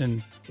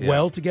dancing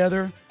well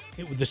together,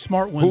 the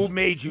smart ones Who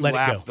made you let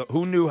laugh? it go.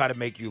 Who knew how to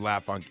make you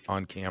laugh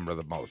on camera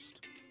the most?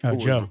 Who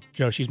was Joe. it?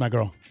 Joe, she's my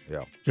girl.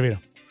 Yeah. Javita,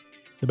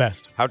 the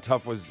best. How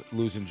tough was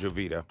losing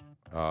Jovita?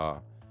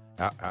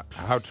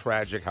 How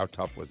tragic, how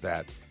tough was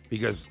that?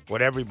 Because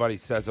what everybody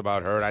says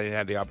about her, and I didn't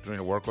have the opportunity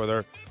to work with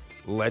her,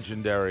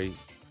 legendary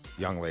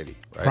young lady,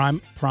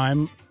 right?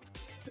 Prime,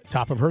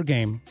 top of her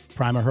game,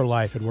 prime of her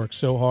life. Had worked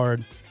so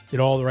hard, did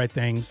all the right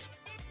things.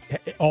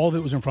 All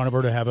that was in front of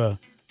her to have a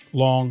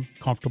long,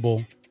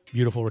 comfortable,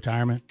 beautiful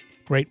retirement.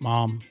 Great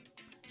mom.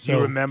 Do you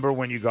remember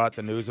when you got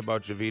the news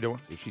about Jovita?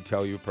 Did she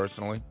tell you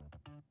personally?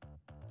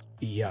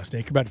 Yeah,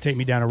 Steak, you're about to take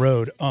me down a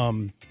road.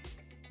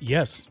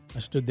 Yes, I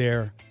stood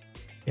there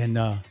in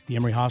the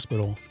Emory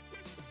Hospital,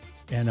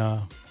 and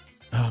oh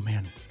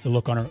man, the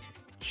look on her.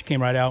 She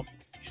came right out.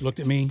 She looked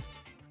at me,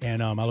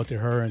 and I looked at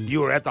her. And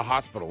You were at the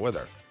hospital with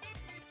her.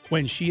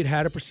 when she had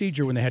had a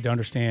procedure, when they had to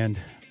understand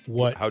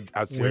what How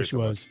where serious she it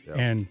was, Yeah.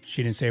 and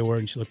she didn't say a word,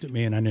 and she looked at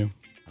me, and I knew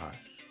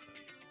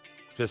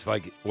Just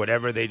like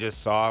whatever they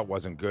just saw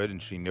wasn't good,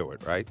 and she knew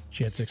it, right?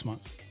 she had 6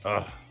 months.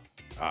 Ugh,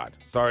 God.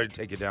 Sorry to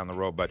take you down the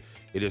road, but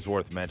it is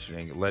worth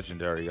mentioning.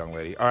 Legendary young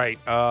lady. All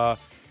right.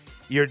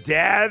 Your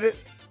dad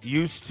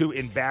used to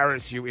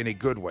embarrass you in a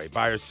good way.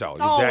 Buy or sell. Your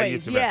dad Always,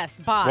 used to yes.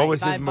 Buy. What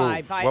was buy, his buy,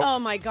 move? buy. What- Oh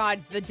my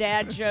God, the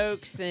dad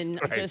jokes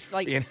and Right. just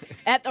like In-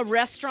 at the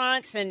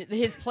restaurants and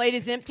his plate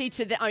is empty.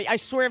 I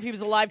swear, if he was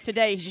alive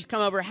today, he'd just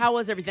come over. How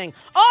was everything?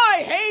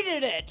 I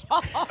hated it.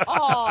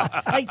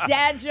 Like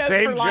dad joke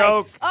Same for life.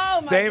 joke,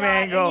 Oh my same God.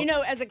 angle. And,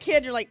 as a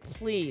kid, you're like,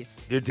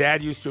 please. Your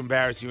dad used to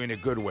embarrass you in a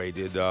good way.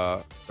 Did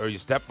or your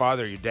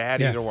stepfather, or your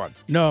dad, Yeah. either one?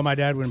 No, my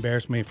dad would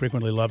embarrass me.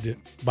 Frequently loved it.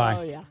 Bye.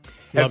 Oh yeah.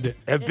 Loved it.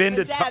 Have been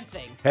It's to a dad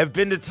thing. Have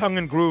been to Tongue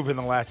and Groove in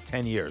the last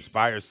 10 years.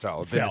 Buy or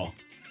sell. Sell.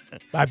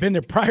 I've been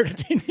there prior to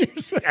 10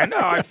 years. I know.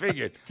 I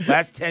figured.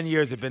 Last 10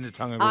 years have been to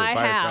Tongue and Groove. I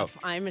Buy or have. sell.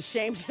 I'm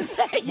ashamed to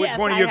say Which yes.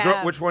 one of I your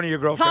have. Which one of your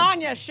girlfriends?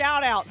 Tanya,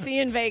 shout out. See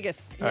you in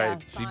Vegas. All Yeah,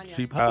 right. Tanya.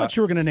 She, I thought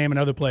you were going to name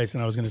another place,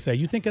 and I was going to say,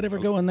 you think I'd ever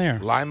go in there?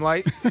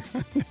 Limelight,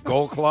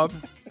 Gold Club.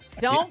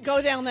 Don't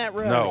go down that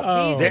road.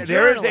 No, He's a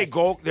there is a journalist.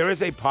 gold. There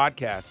is a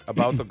podcast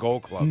about the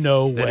Gold Club.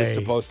 No that is way.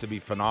 supposed to be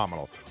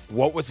phenomenal.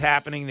 What was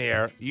happening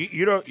there?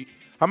 You don't.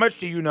 How much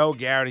do you know,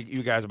 Gary?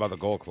 You guys about the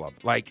Gold Club?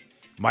 Like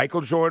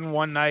Michael Jordan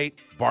one night,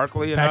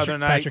 Barkley another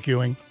night. Patrick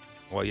Ewing.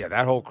 Well, yeah,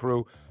 that whole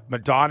crew.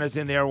 Madonna's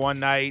in there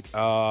one night.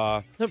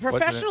 The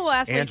professional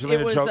athletes,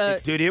 Angelina it was Jolie.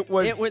 Dude, it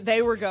was.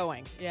 they were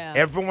going. Yeah.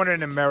 Everyone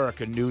in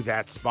America knew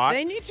that spot.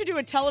 They need to do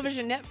a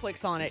television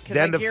Netflix on it because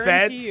Then I the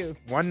guarantee feds. you.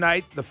 One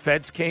night, the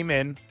feds came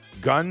in,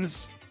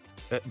 guns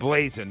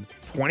blazing.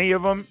 20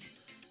 of them.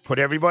 Put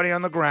everybody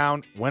on the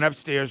ground. Went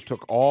upstairs.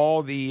 Took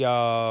all the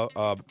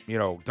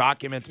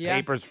documents, Yeah.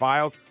 papers,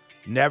 files.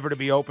 Never to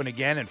be open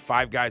again, and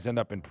 5 guys end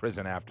up in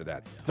prison after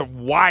that. It's a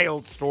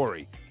wild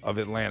story of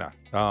Atlanta,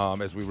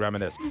 as we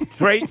reminisce.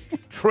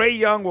 Trey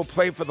Young will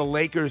play for the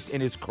Lakers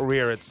in his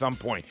career at some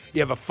point.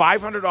 You have a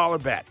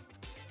 $500 bet.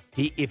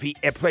 If he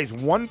plays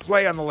one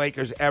play on the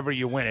Lakers ever,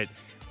 you win it.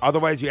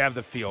 Otherwise, you have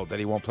the field that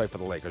he won't play for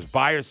the Lakers.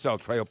 Buy or sell,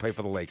 Trey will play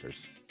for the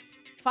Lakers.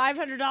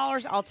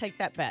 $500, I'll take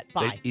that bet.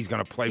 Buy. He's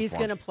going to play He's for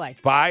going him. to play.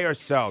 Buy or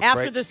sell,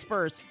 After Trey? the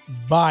Spurs.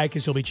 Buy,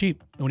 because he'll be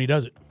cheap when he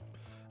does it.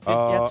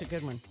 That's a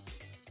good one.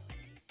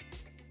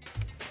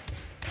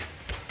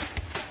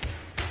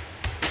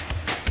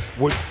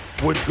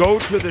 Would go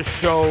to the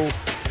show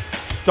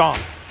Stomp.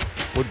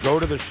 Would go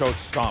to the show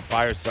Stomp.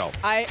 Buy or sell?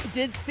 I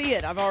did see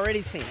it. I've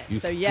already seen it.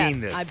 You've so seen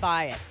yes, this. I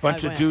buy it.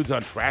 Bunch I of win. dudes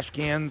on trash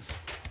cans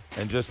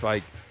and just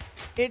like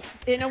It's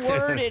in a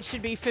word. It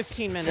should be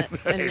 15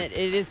 minutes, and it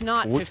is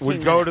not 15 would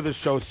minutes. go to the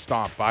show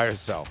Stomp. Buy or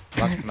sell?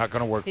 Not going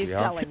to work He's for you.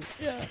 Huh? selling.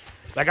 Yeah.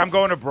 Like I'm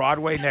going to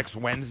Broadway next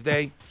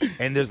Wednesday,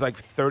 and there's like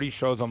 30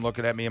 shows I'm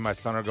looking at. Me and my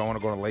son are going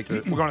to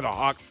Lakers. We're going to the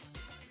Hawks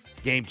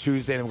game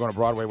Tuesday, and then we're going to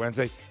Broadway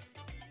Wednesday.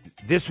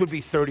 This would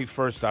be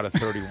 31st out of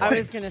 31. I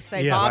was going to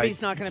say, Yeah.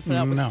 Bobby's not going to put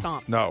up with No.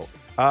 Stomp.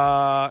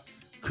 No.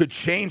 Could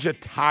change a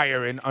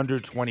tire in under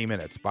 20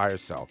 minutes. Buy or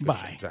sell? Could Buy.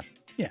 change that.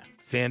 Yeah.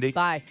 Sandy?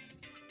 Bye.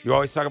 You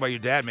always talk about your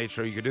dad. Made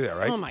sure you could do that,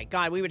 right? Oh, my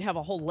God. We would have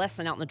a whole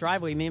lesson out in the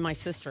driveway, me and my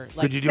sister.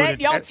 Like, Could you do it in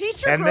y'all 10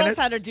 teach your 10 girls minutes?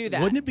 how to do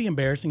that. Wouldn't it be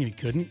embarrassing if you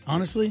couldn't,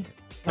 honestly?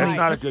 That's Right.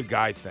 not a good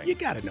guy thing. You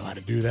got to know how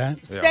to do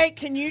that. Steak,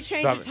 can you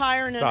change Stop a it.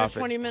 tire in Stop under it.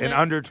 20 minutes? In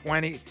under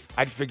 20,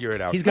 I'd figure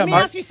it out. He's Let got me my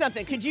ask you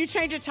something. Could you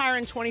change a tire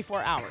in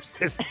 24 hours?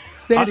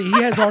 Sandy.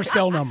 He has our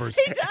cell numbers.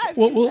 He does.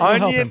 We'll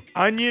help him.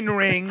 Onion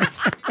rings.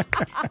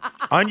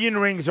 Onion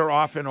rings are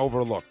often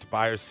overlooked.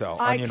 Buy or sell.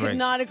 I Onion could rings.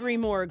 not agree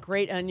more. A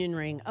great onion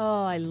ring.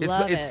 Oh, I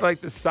love it. It's like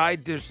the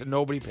side dish that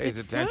nobody pays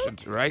attention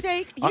to, right?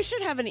 Steak, you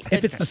should have an.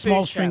 If it's the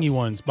small, stringy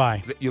ones,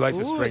 buy. You like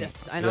the Ooh, string.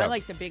 and Yeah. I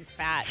like the big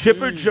fat.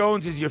 Chipper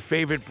Jones is your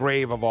favorite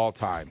Brave of all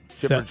time.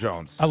 Chipper Sell.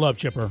 Jones. I love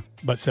Chipper,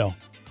 but sell.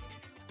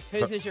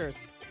 Whose is yours?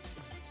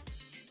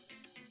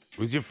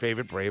 Who's your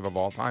favorite Brave of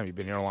all time? You've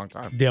been here a long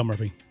time. Dale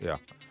Murphy. Yeah.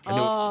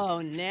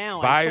 Oh,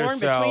 now Buy I'm or torn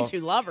sell. between two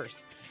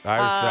lovers. Buy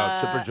or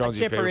sell. Chipper Jones,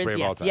 your Chipper favorite is Brave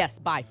of all yes. time. Yes,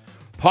 buy.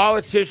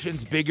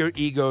 Politicians, bigger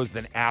egos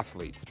than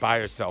athletes. Buy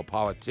or sell.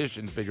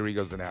 Politicians, bigger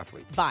egos than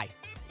athletes. Buy.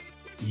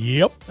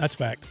 Yep, that's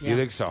fact. You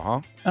think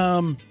so,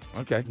 huh?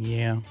 Okay.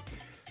 Yeah.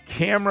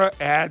 Camera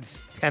adds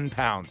 10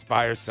 pounds.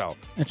 Buy or sell.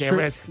 That's Camera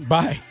true. adds-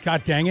 Buy.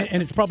 God dang it.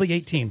 And it's probably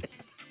 18.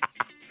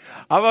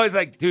 I'm always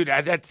like, dude,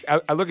 I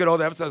look at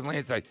old episodes and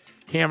it's like,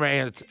 camera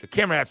adds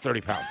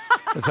 30 pounds.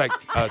 It's like,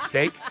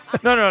 steak?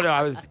 No.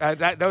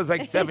 That was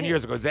like 7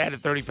 years ago. It's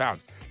added 30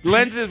 pounds.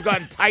 Lenses have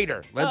gotten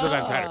tighter.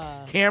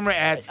 Camera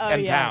adds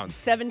 10 pounds.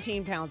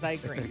 17 pounds, I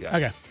agree. Yeah.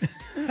 Okay.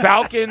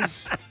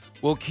 Falcons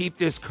will keep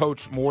this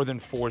coach more than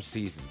 4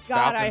 seasons.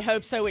 God, Falcons, I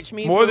hope so, which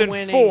means more we're than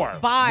winning. 4.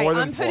 Buy. More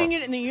than I'm putting 4.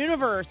 it in the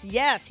universe.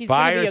 Yes, he's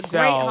Buy going to or be a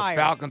sell, great hire.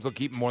 Falcons will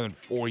keep more than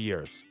 4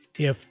 years.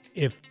 If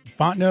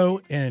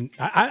Fontenot and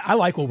I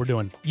like what we're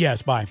doing.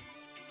 Yes, buy.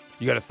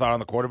 You got a thought on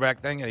the quarterback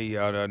thing? Any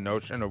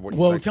notion of what?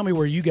 Well, you think? tell me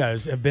where you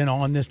guys have been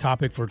on this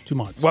topic for 2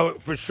 months. Well,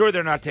 for sure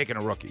they're not taking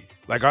a rookie.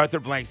 Like Arthur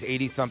Blank's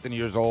 80-something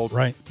years old.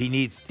 Right. He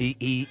needs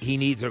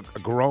a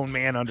grown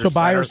man under so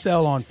buy or center.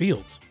 sell on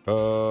Fields.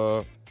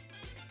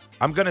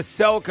 I'm gonna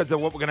sell because of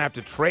what we're gonna have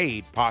to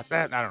trade. That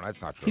I don't know.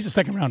 That's not true. He's a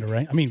second rounder,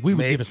 right? I mean, we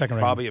would give a second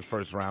rounder. Probably a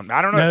first round.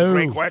 I don't know. That's a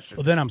great question.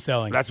 Well, then I'm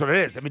selling. That's what it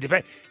is. I mean,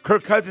 depend.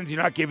 Kirk Cousins,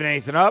 you're not giving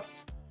anything up,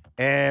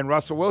 and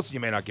Russell Wilson, you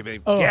may not give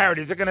anything. Oh. Garrett,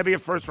 is it going to be a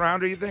first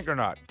rounder? You think or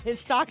not? His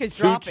stock is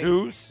 2 dropping.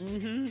 2s.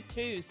 Mm-hmm.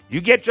 2s.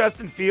 You get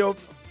Justin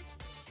Fields.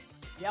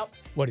 Yep.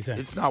 What do you think?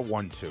 It's not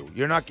 1-2.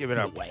 You're not giving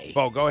up. way.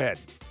 Bo, go ahead.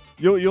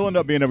 You'll end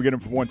up being able to get him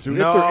for 1-2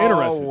 No if they're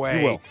interested. way.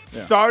 You will.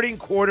 Yeah. Starting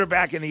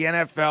quarterback in the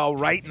NFL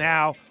right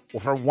now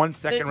for 1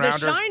 second The rounder.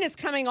 shine is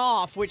coming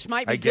off, which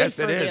might be I good guess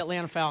for it the is.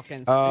 Atlanta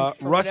Falcons. For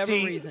whatever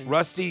reason.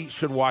 Rusty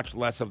should watch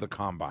less of the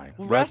combine.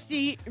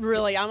 Rusty,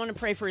 really, I want to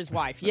pray for his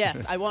wife.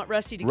 Yes, I want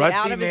Rusty to get Rusty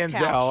out of his Manziel,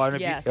 couch.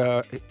 and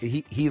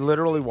Yes. he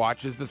literally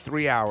watches the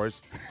 3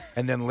 hours,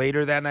 and then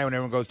later that night when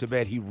everyone goes to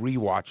bed, he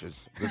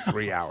rewatches the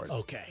 3 hours.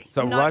 Okay.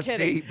 So I'm not Rusty,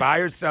 kidding. buy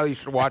or sell, you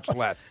should watch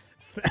less.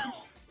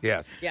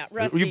 Yes. Yeah,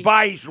 Rusty. You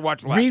buy, you should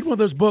watch less. Read one of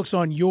those books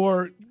on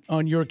your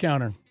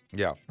counter.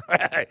 Yeah.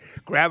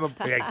 Grab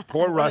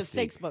poor One of Rusty.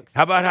 Steak's books.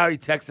 How about how he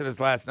texted us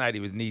last night? He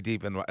was knee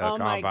deep in Oh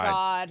combine. my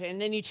God! And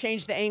then you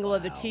change the angle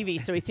of the TV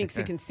so he thinks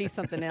he can see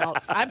something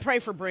else. I pray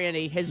for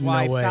Brandy, his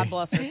wife. way. God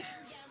bless her.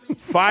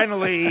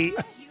 Finally,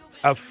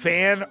 a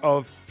fan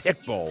of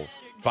Pitbull.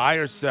 Buy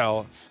or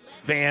sell.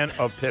 Fan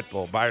of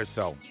Pitbull. Buy or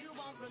sell.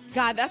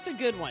 God, that's a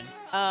good one.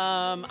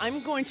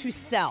 I'm going to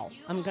sell.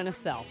 I'm going to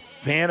sell.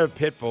 Fan of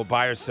Pitbull.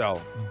 Buy or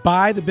sell.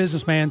 Buy the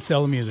businessman,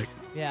 sell the music.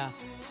 Yeah.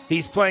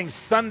 He's playing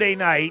Sunday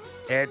night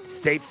at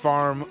State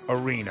Farm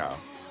Arena.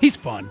 He's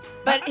fun.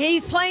 But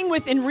he's playing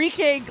with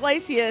Enrique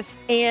Iglesias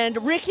and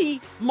Ricky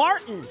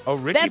Martin. Oh,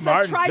 Ricky That's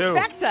Martin, a too.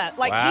 trifecta.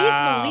 Like,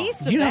 Wow. he's the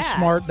least of Do you know that. how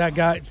smart that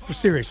guy?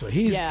 Seriously,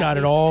 he's Yeah, got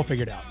it he's- all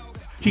figured out.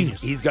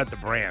 Genius. He's got the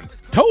brand.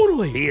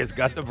 Totally. He has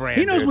got the brand.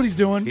 He knows dude. what he's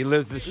doing. He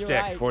lives the shtick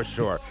right. for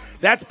sure.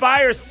 That's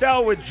Buy or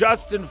Sell with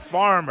Justin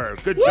Farmer.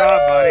 Good job,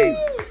 buddy.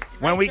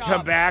 When we job.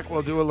 come back,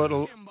 we'll do a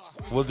little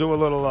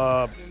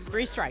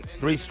 3 strikes.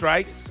 3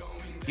 strikes.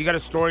 You got a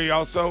story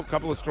also? A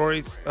couple of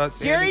stories,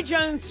 Sandy? Jerry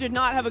Jones did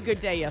not have a good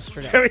day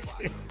yesterday.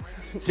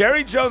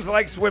 Jerry Jones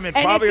likes women.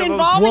 And Probably it's a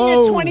little. involving a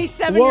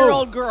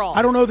 27-year-old Whoa. girl.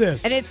 I don't know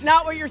this. And it's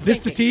not what you're this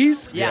thinking. the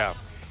tease? Yeah.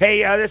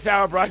 Hey, this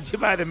hour brought to you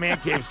by the Man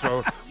Cave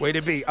Store. Way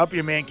to be. Up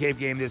your Man Cave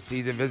game this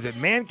season. Visit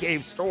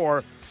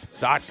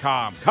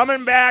mancavestore.com.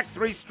 Coming back,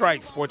 3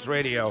 strikes. Sports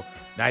Radio,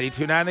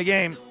 92.9 The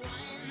Game.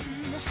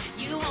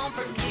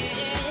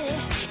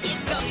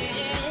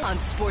 On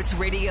Sports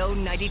Radio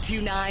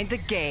 92.9 The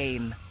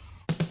Game.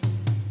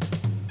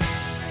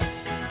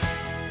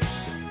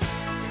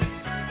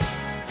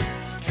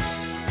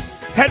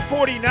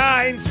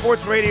 10:49,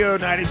 Sports Radio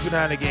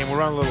 92.9 The Game. We're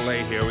running a little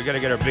late here. We got to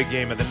get our big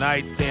game of the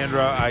night.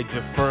 Sandra, I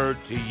defer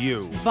to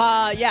you.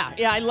 Yeah,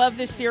 I love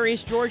this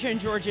series. Georgia and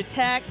Georgia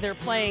Tech. They're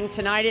playing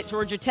tonight at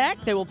Georgia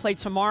Tech. They will play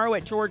tomorrow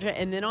at Georgia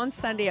and then on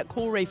Sunday at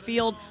Coolray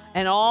Field.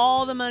 And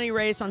all the money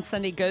raised on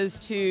Sunday goes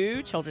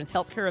to Children's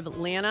Healthcare of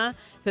Atlanta.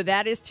 So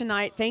that is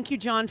tonight. Thank you,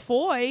 John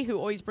Foy, who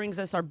always brings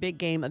us our big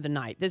game of the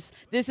night. This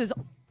is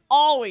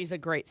always a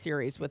great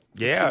series with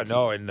the Yeah, two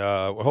no, teams. and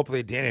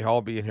hopefully Danny Hall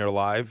will be in here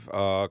live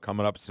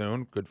coming up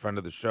soon. Good friend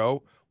of the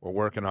show. We're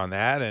working on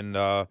that.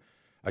 And,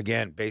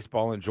 again,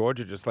 baseball in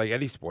Georgia, just like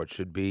any sport,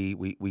 should be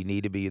we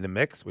need to be in the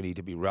mix. We need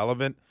to be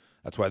relevant.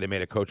 That's why they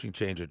made a coaching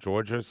change at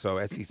Georgia.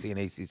 So SEC and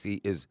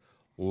ACC is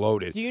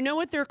loaded. Do you know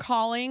what they're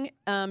calling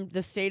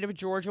the state of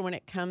Georgia when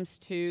it comes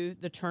to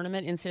the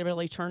tournament,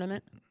 NCAA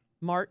tournament?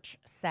 March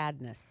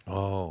Sadness.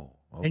 Oh,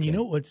 okay. And you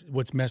know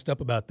what's messed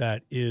up about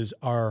that is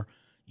our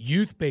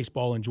youth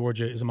baseball in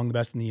Georgia is among the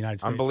best in the United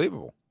States.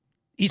 Unbelievable.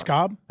 East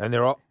Cobb. And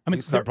they're all, I mean,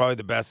 it's they're- probably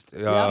the best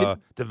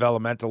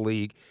developmental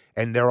league,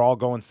 and they're all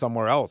going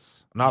somewhere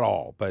else. Not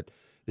all, but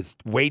it's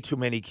way too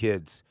many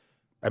kids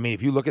I mean,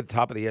 if you look at the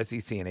top of the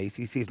SEC and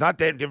ACC, it's not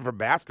that different from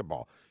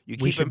basketball.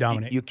 We should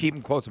dominate. You keep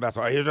them close to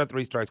basketball. All right, here's our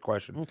 3 strikes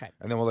question. Okay.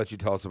 And then we'll let you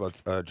tell us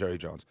about Jerry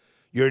Jones.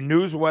 Your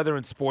news, weather,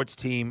 and sports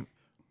team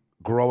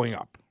growing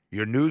up.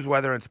 Your news,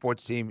 weather, and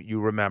sports team you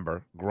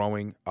remember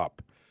growing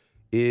up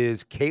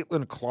is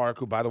Caitlin Clark,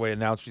 who, by the way,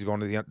 announced she's going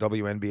to the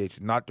WNBA.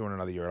 She's not doing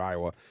another year at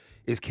Iowa.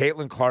 Is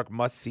Caitlin Clark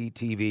must-see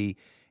TV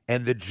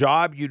and the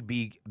job you'd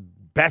be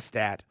best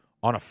at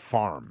on a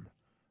farm?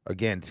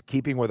 Again,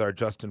 keeping with our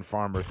Justin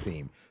Farmer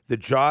theme. The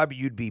job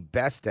you'd be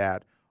best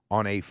at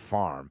on a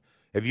farm.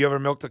 Have you ever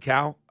milked a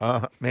cow,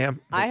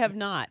 ma'am? I have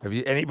not. Have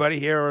you? Anybody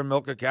here ever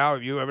milk a cow?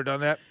 Have you ever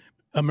done that?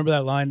 I remember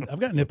that line. I've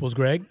got nipples,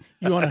 Greg.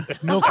 You want to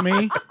milk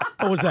me?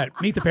 What was that?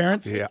 Meet the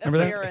Parents? Yeah. Remember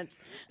that? Parents.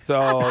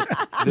 So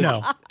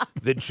No.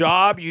 the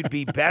job you'd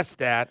be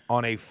best at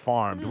on a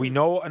farm. Do we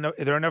know? Are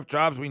there enough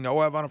jobs we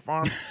know of on a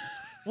farm?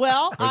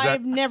 Well, that-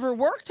 I've never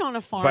worked on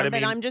a farm, But, I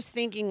but mean, I'm just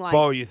thinking like.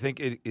 Bo, you think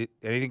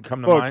anything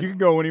come to Look, mind? you can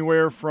go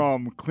anywhere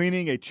from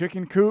cleaning a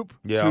chicken coop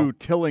Yeah. to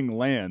tilling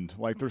land.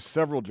 Like there's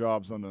several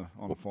jobs on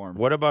a farm.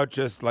 What about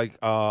just like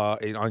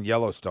on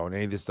Yellowstone,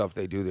 any of the stuff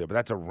they do there? But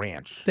that's a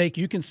ranch. Steak,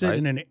 you can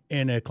sit Right?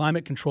 in a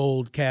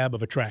climate-controlled cab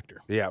of a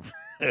tractor. Yeah.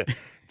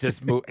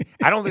 Just move.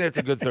 I don't think that's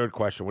a good third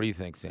question. What do you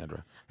think,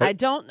 Sandra? I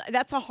don't.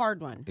 That's a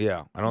hard one.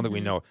 Yeah, I don't think we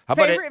know. How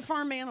about Favorite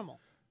farm animal?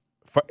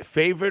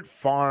 favorite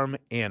farm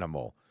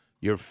animal?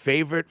 Your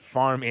favorite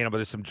farm animal.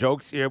 There's some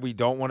jokes here. We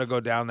don't want to go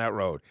down that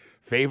road.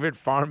 Favorite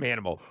farm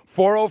animal.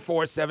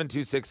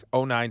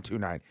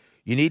 404-726-0929.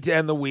 You need to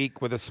end the week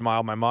with a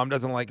smile. My mom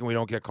doesn't like it when we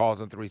don't get calls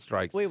on 3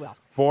 strikes. We will.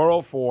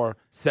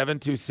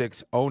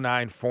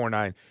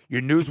 404-726-0949.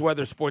 Your news,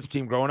 weather, sports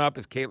team growing up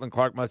is Caitlin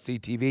Clark must-see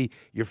TV.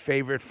 Your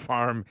favorite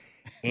farm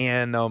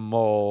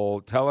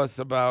animal. Tell us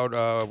about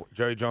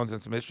Jerry Jones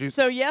and some issues.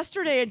 So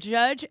yesterday, a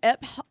judge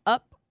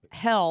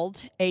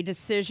upheld a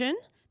decision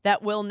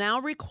that will now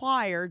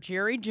require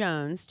Jerry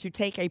Jones to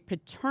take a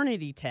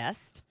paternity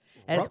test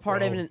as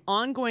part of an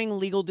ongoing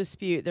legal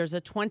dispute. There's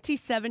a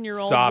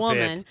 27-year-old Stop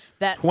woman it.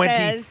 that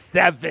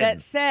 27.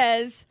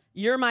 says,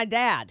 "You're my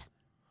dad."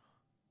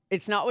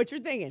 It's not what you're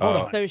thinking.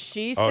 Oh. So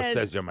she It says,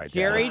 says you're my dad.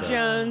 Jerry Okay.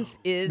 Jones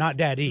is Not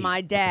daddy.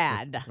 my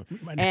dad.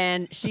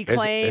 And she It's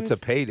claims a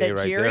payday that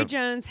right Jerry there.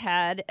 Jones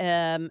had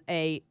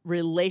a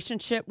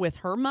relationship with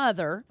her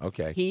mother.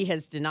 Okay. He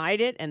has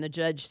denied it, and the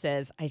judge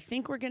says, I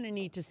think we're going to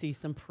need to see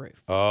some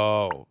proof.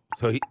 Oh,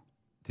 so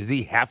does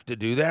he have to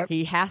do that?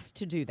 He has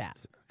to do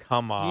that.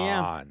 Come on.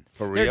 Yeah.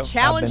 For They're real?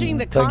 challenging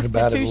the thinking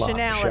about it a lot,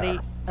 constitutionality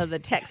Shar. of the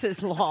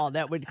Texas law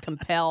that would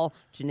compel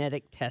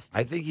genetic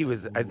testing. I think he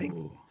was.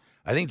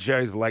 I think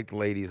Jerry's liked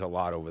ladies a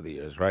lot over the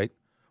years, right?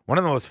 One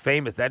of the most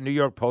famous, that New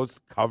York Post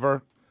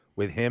cover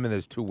with him and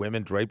there's 2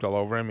 women draped all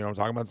over him. You know what I'm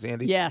talking about,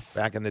 Sandy? Yes.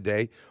 Back in the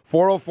day.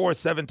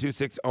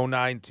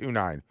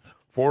 404-726-0929.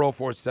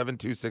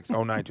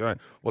 404-726-0929.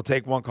 We'll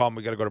take one call and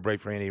we got to go to break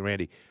for Andy and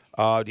Randy.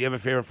 Do you have a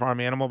favorite farm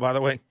animal, by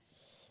the way?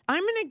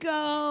 I'm going to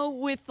go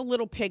with the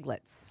little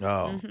piglets.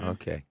 Oh,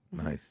 okay.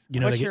 Nice. You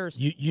know, What's they get- yours?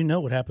 You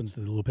know what happens to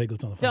the little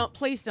piglets on the farm.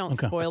 Please don't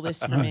Okay. spoil this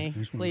for All right. me,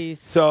 Here's one. please.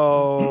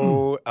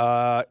 So,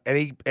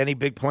 any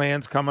big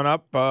plans coming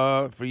up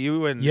for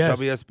you and Yes.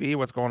 WSB?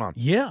 What's going on?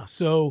 Yeah.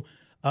 So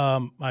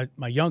my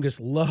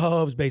youngest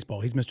loves baseball.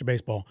 He's Mr.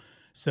 Baseball.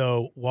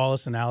 So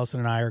Wallace and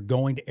Allison and I are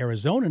going to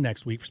Arizona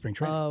next week for spring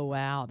training. Oh,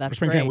 wow. for That's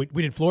spring great. training.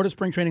 We did Florida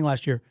spring training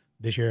last year.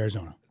 This year,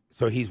 Arizona.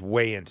 So he's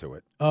way into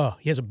it. Oh,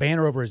 he has a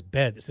banner over his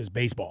bed that says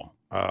baseball.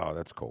 Oh,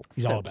 that's cool.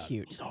 He's So all about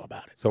cute. it. He's all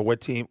about it. So what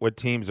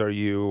teams are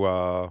you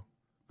going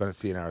to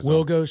see in Arizona?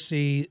 We'll go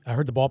see. I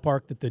heard the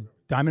ballpark that the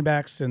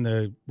Diamondbacks and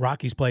the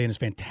Rockies play in is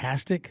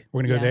fantastic.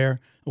 We're going to go Yeah. there.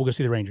 We'll go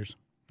see the Rangers.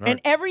 And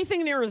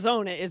everything in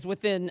Arizona is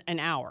within an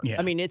hour. Yeah.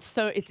 I mean, it's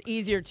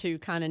easier to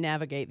kind of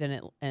navigate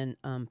than in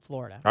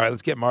Florida. All right,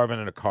 let's get Marvin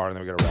in a car, and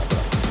then we got to wrap it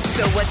up.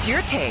 So what's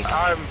your take?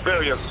 I'm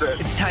very upset.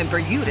 It's time for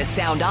you to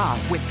sound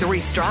off with 3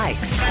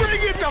 strikes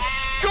Bring it the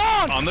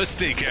on! On the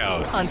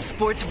Steakhouse. on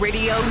Sports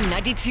Radio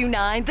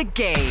 92.9 The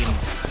Game.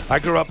 I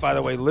grew up, by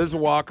the way, Liz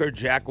Walker,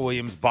 Jack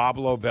Williams, Bob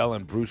Lobel,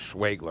 and Bruce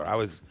Schwegler.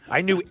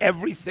 I knew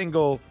every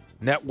single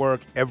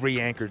network, every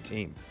anchor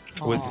team.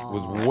 Was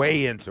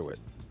way into it.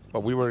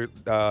 But we were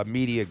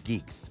media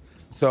geeks.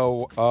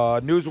 So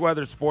news,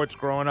 weather, sports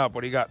growing up.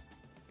 What do you got?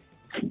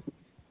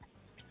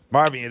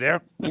 Marvin, you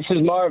there? This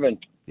is Marvin.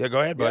 Yeah,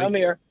 go ahead, buddy. Yeah, I'm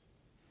here.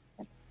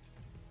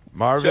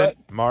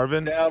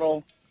 Marvin.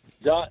 Battle,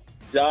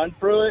 John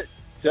Pruitt,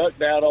 Chuck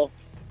Battle,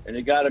 and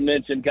you got to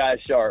mention Guy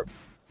Sharp.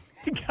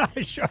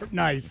 Guy Sharp,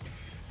 nice.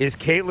 Is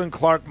Caitlin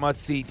Clark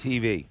must-see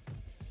TV?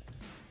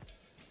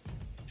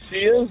 She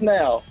is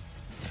now.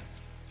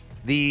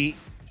 The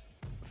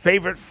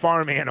favorite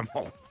farm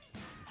animal?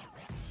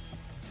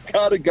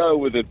 Got to go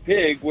with a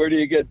pig. Where do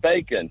you get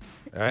bacon?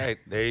 All right,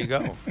 there you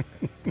go.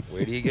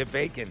 Where do you get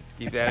bacon?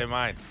 Keep that in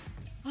mind.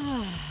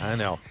 I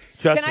know.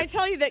 Justin, Can I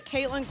tell you that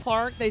Caitlin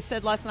Clark, they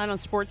said last night on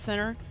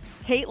SportsCenter,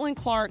 Caitlin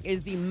Clark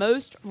is the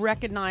most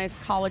recognized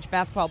college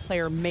basketball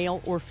player,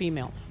 male or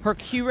female. Her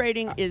Q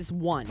rating is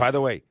 1. by the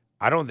way,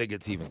 I don't think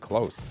it's even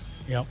close.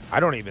 Yep. I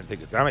don't even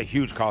think it's. I'm a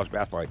huge college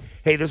basketball guy.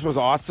 Hey, this was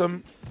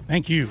awesome.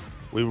 Thank you.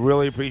 We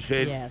really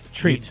appreciate Yes.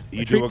 Treat.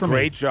 You A treat do a for me.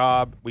 great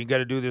job. We got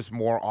to do this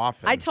more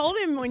often. I told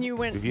him when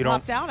you If you don't-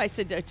 popped out, I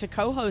said to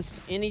co-host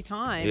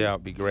anytime. Yeah,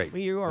 it'd be great.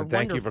 Well, you are and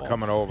thank you for wonderful.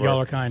 coming over.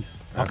 Y'all are kind.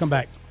 I'll come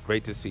back.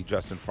 Great to see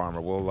Justin Farmer.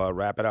 We'll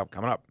wrap it up.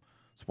 Coming up,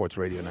 Sports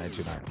Radio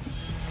 92.9.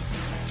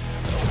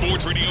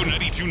 Sports Radio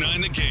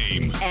 92.9 The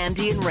Game.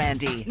 Andy and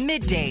Randy.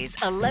 Middays,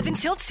 11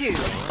 till 2.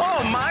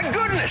 Oh, my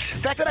goodness. The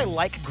fact that I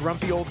like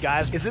grumpy old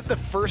guys, is it the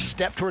first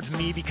step towards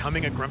me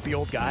becoming a grumpy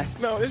old guy?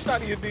 No, it's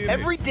not your DNA.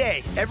 Every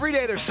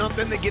day there's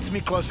something that gets me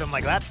closer. I'm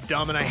like, that's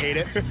dumb and I hate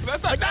it.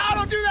 That's not, no,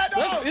 don't do that,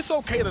 no. It's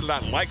okay to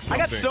not like I something.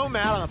 got so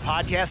mad on a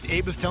podcast.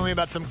 Abe was telling me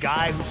about some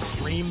guy who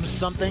streams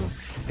something.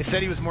 They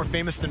said he was more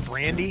famous than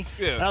Brandy.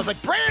 Yeah. And I was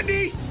like,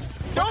 Brandy,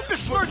 don't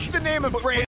besmirch the name of Brandy.